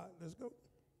 Praise God. Let's go.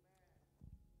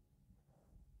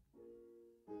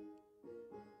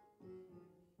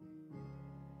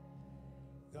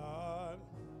 God,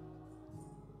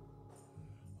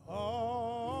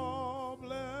 all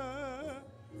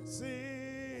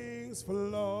blessings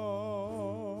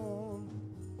flow.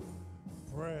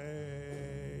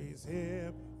 Praise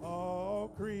him, all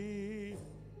creed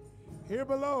here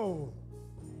below.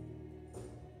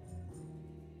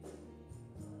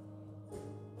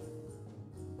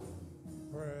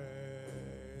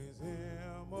 Praise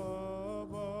him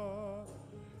above.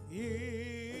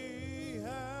 Ye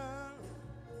have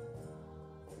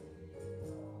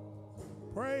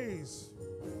praise,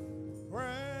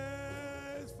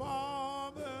 praise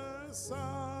Father,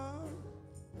 Son.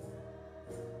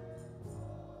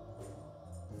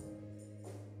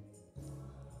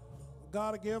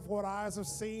 God, again, for what our eyes have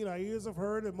seen, our ears have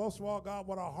heard, and most of all, God,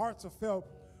 what our hearts have felt,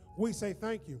 we say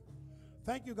thank you.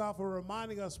 Thank you, God, for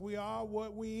reminding us we are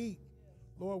what we eat.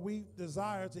 Lord, we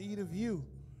desire to eat of you.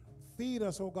 Feed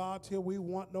us, oh God, till we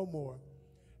want no more.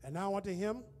 And now unto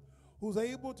him who's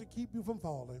able to keep you from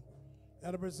falling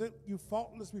and to present you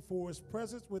faultless before his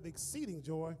presence with exceeding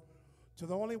joy, to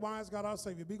the only wise God our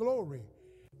Savior, be glory,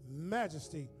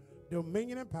 majesty,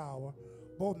 dominion, and power,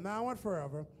 both now and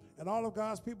forever. And all of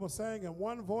God's people sang in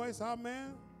one voice,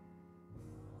 amen.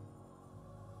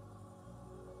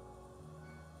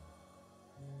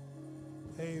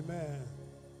 Amen.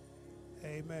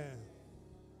 Amen.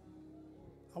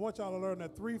 I want y'all to learn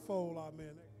that threefold,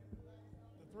 amen.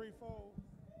 The threefold.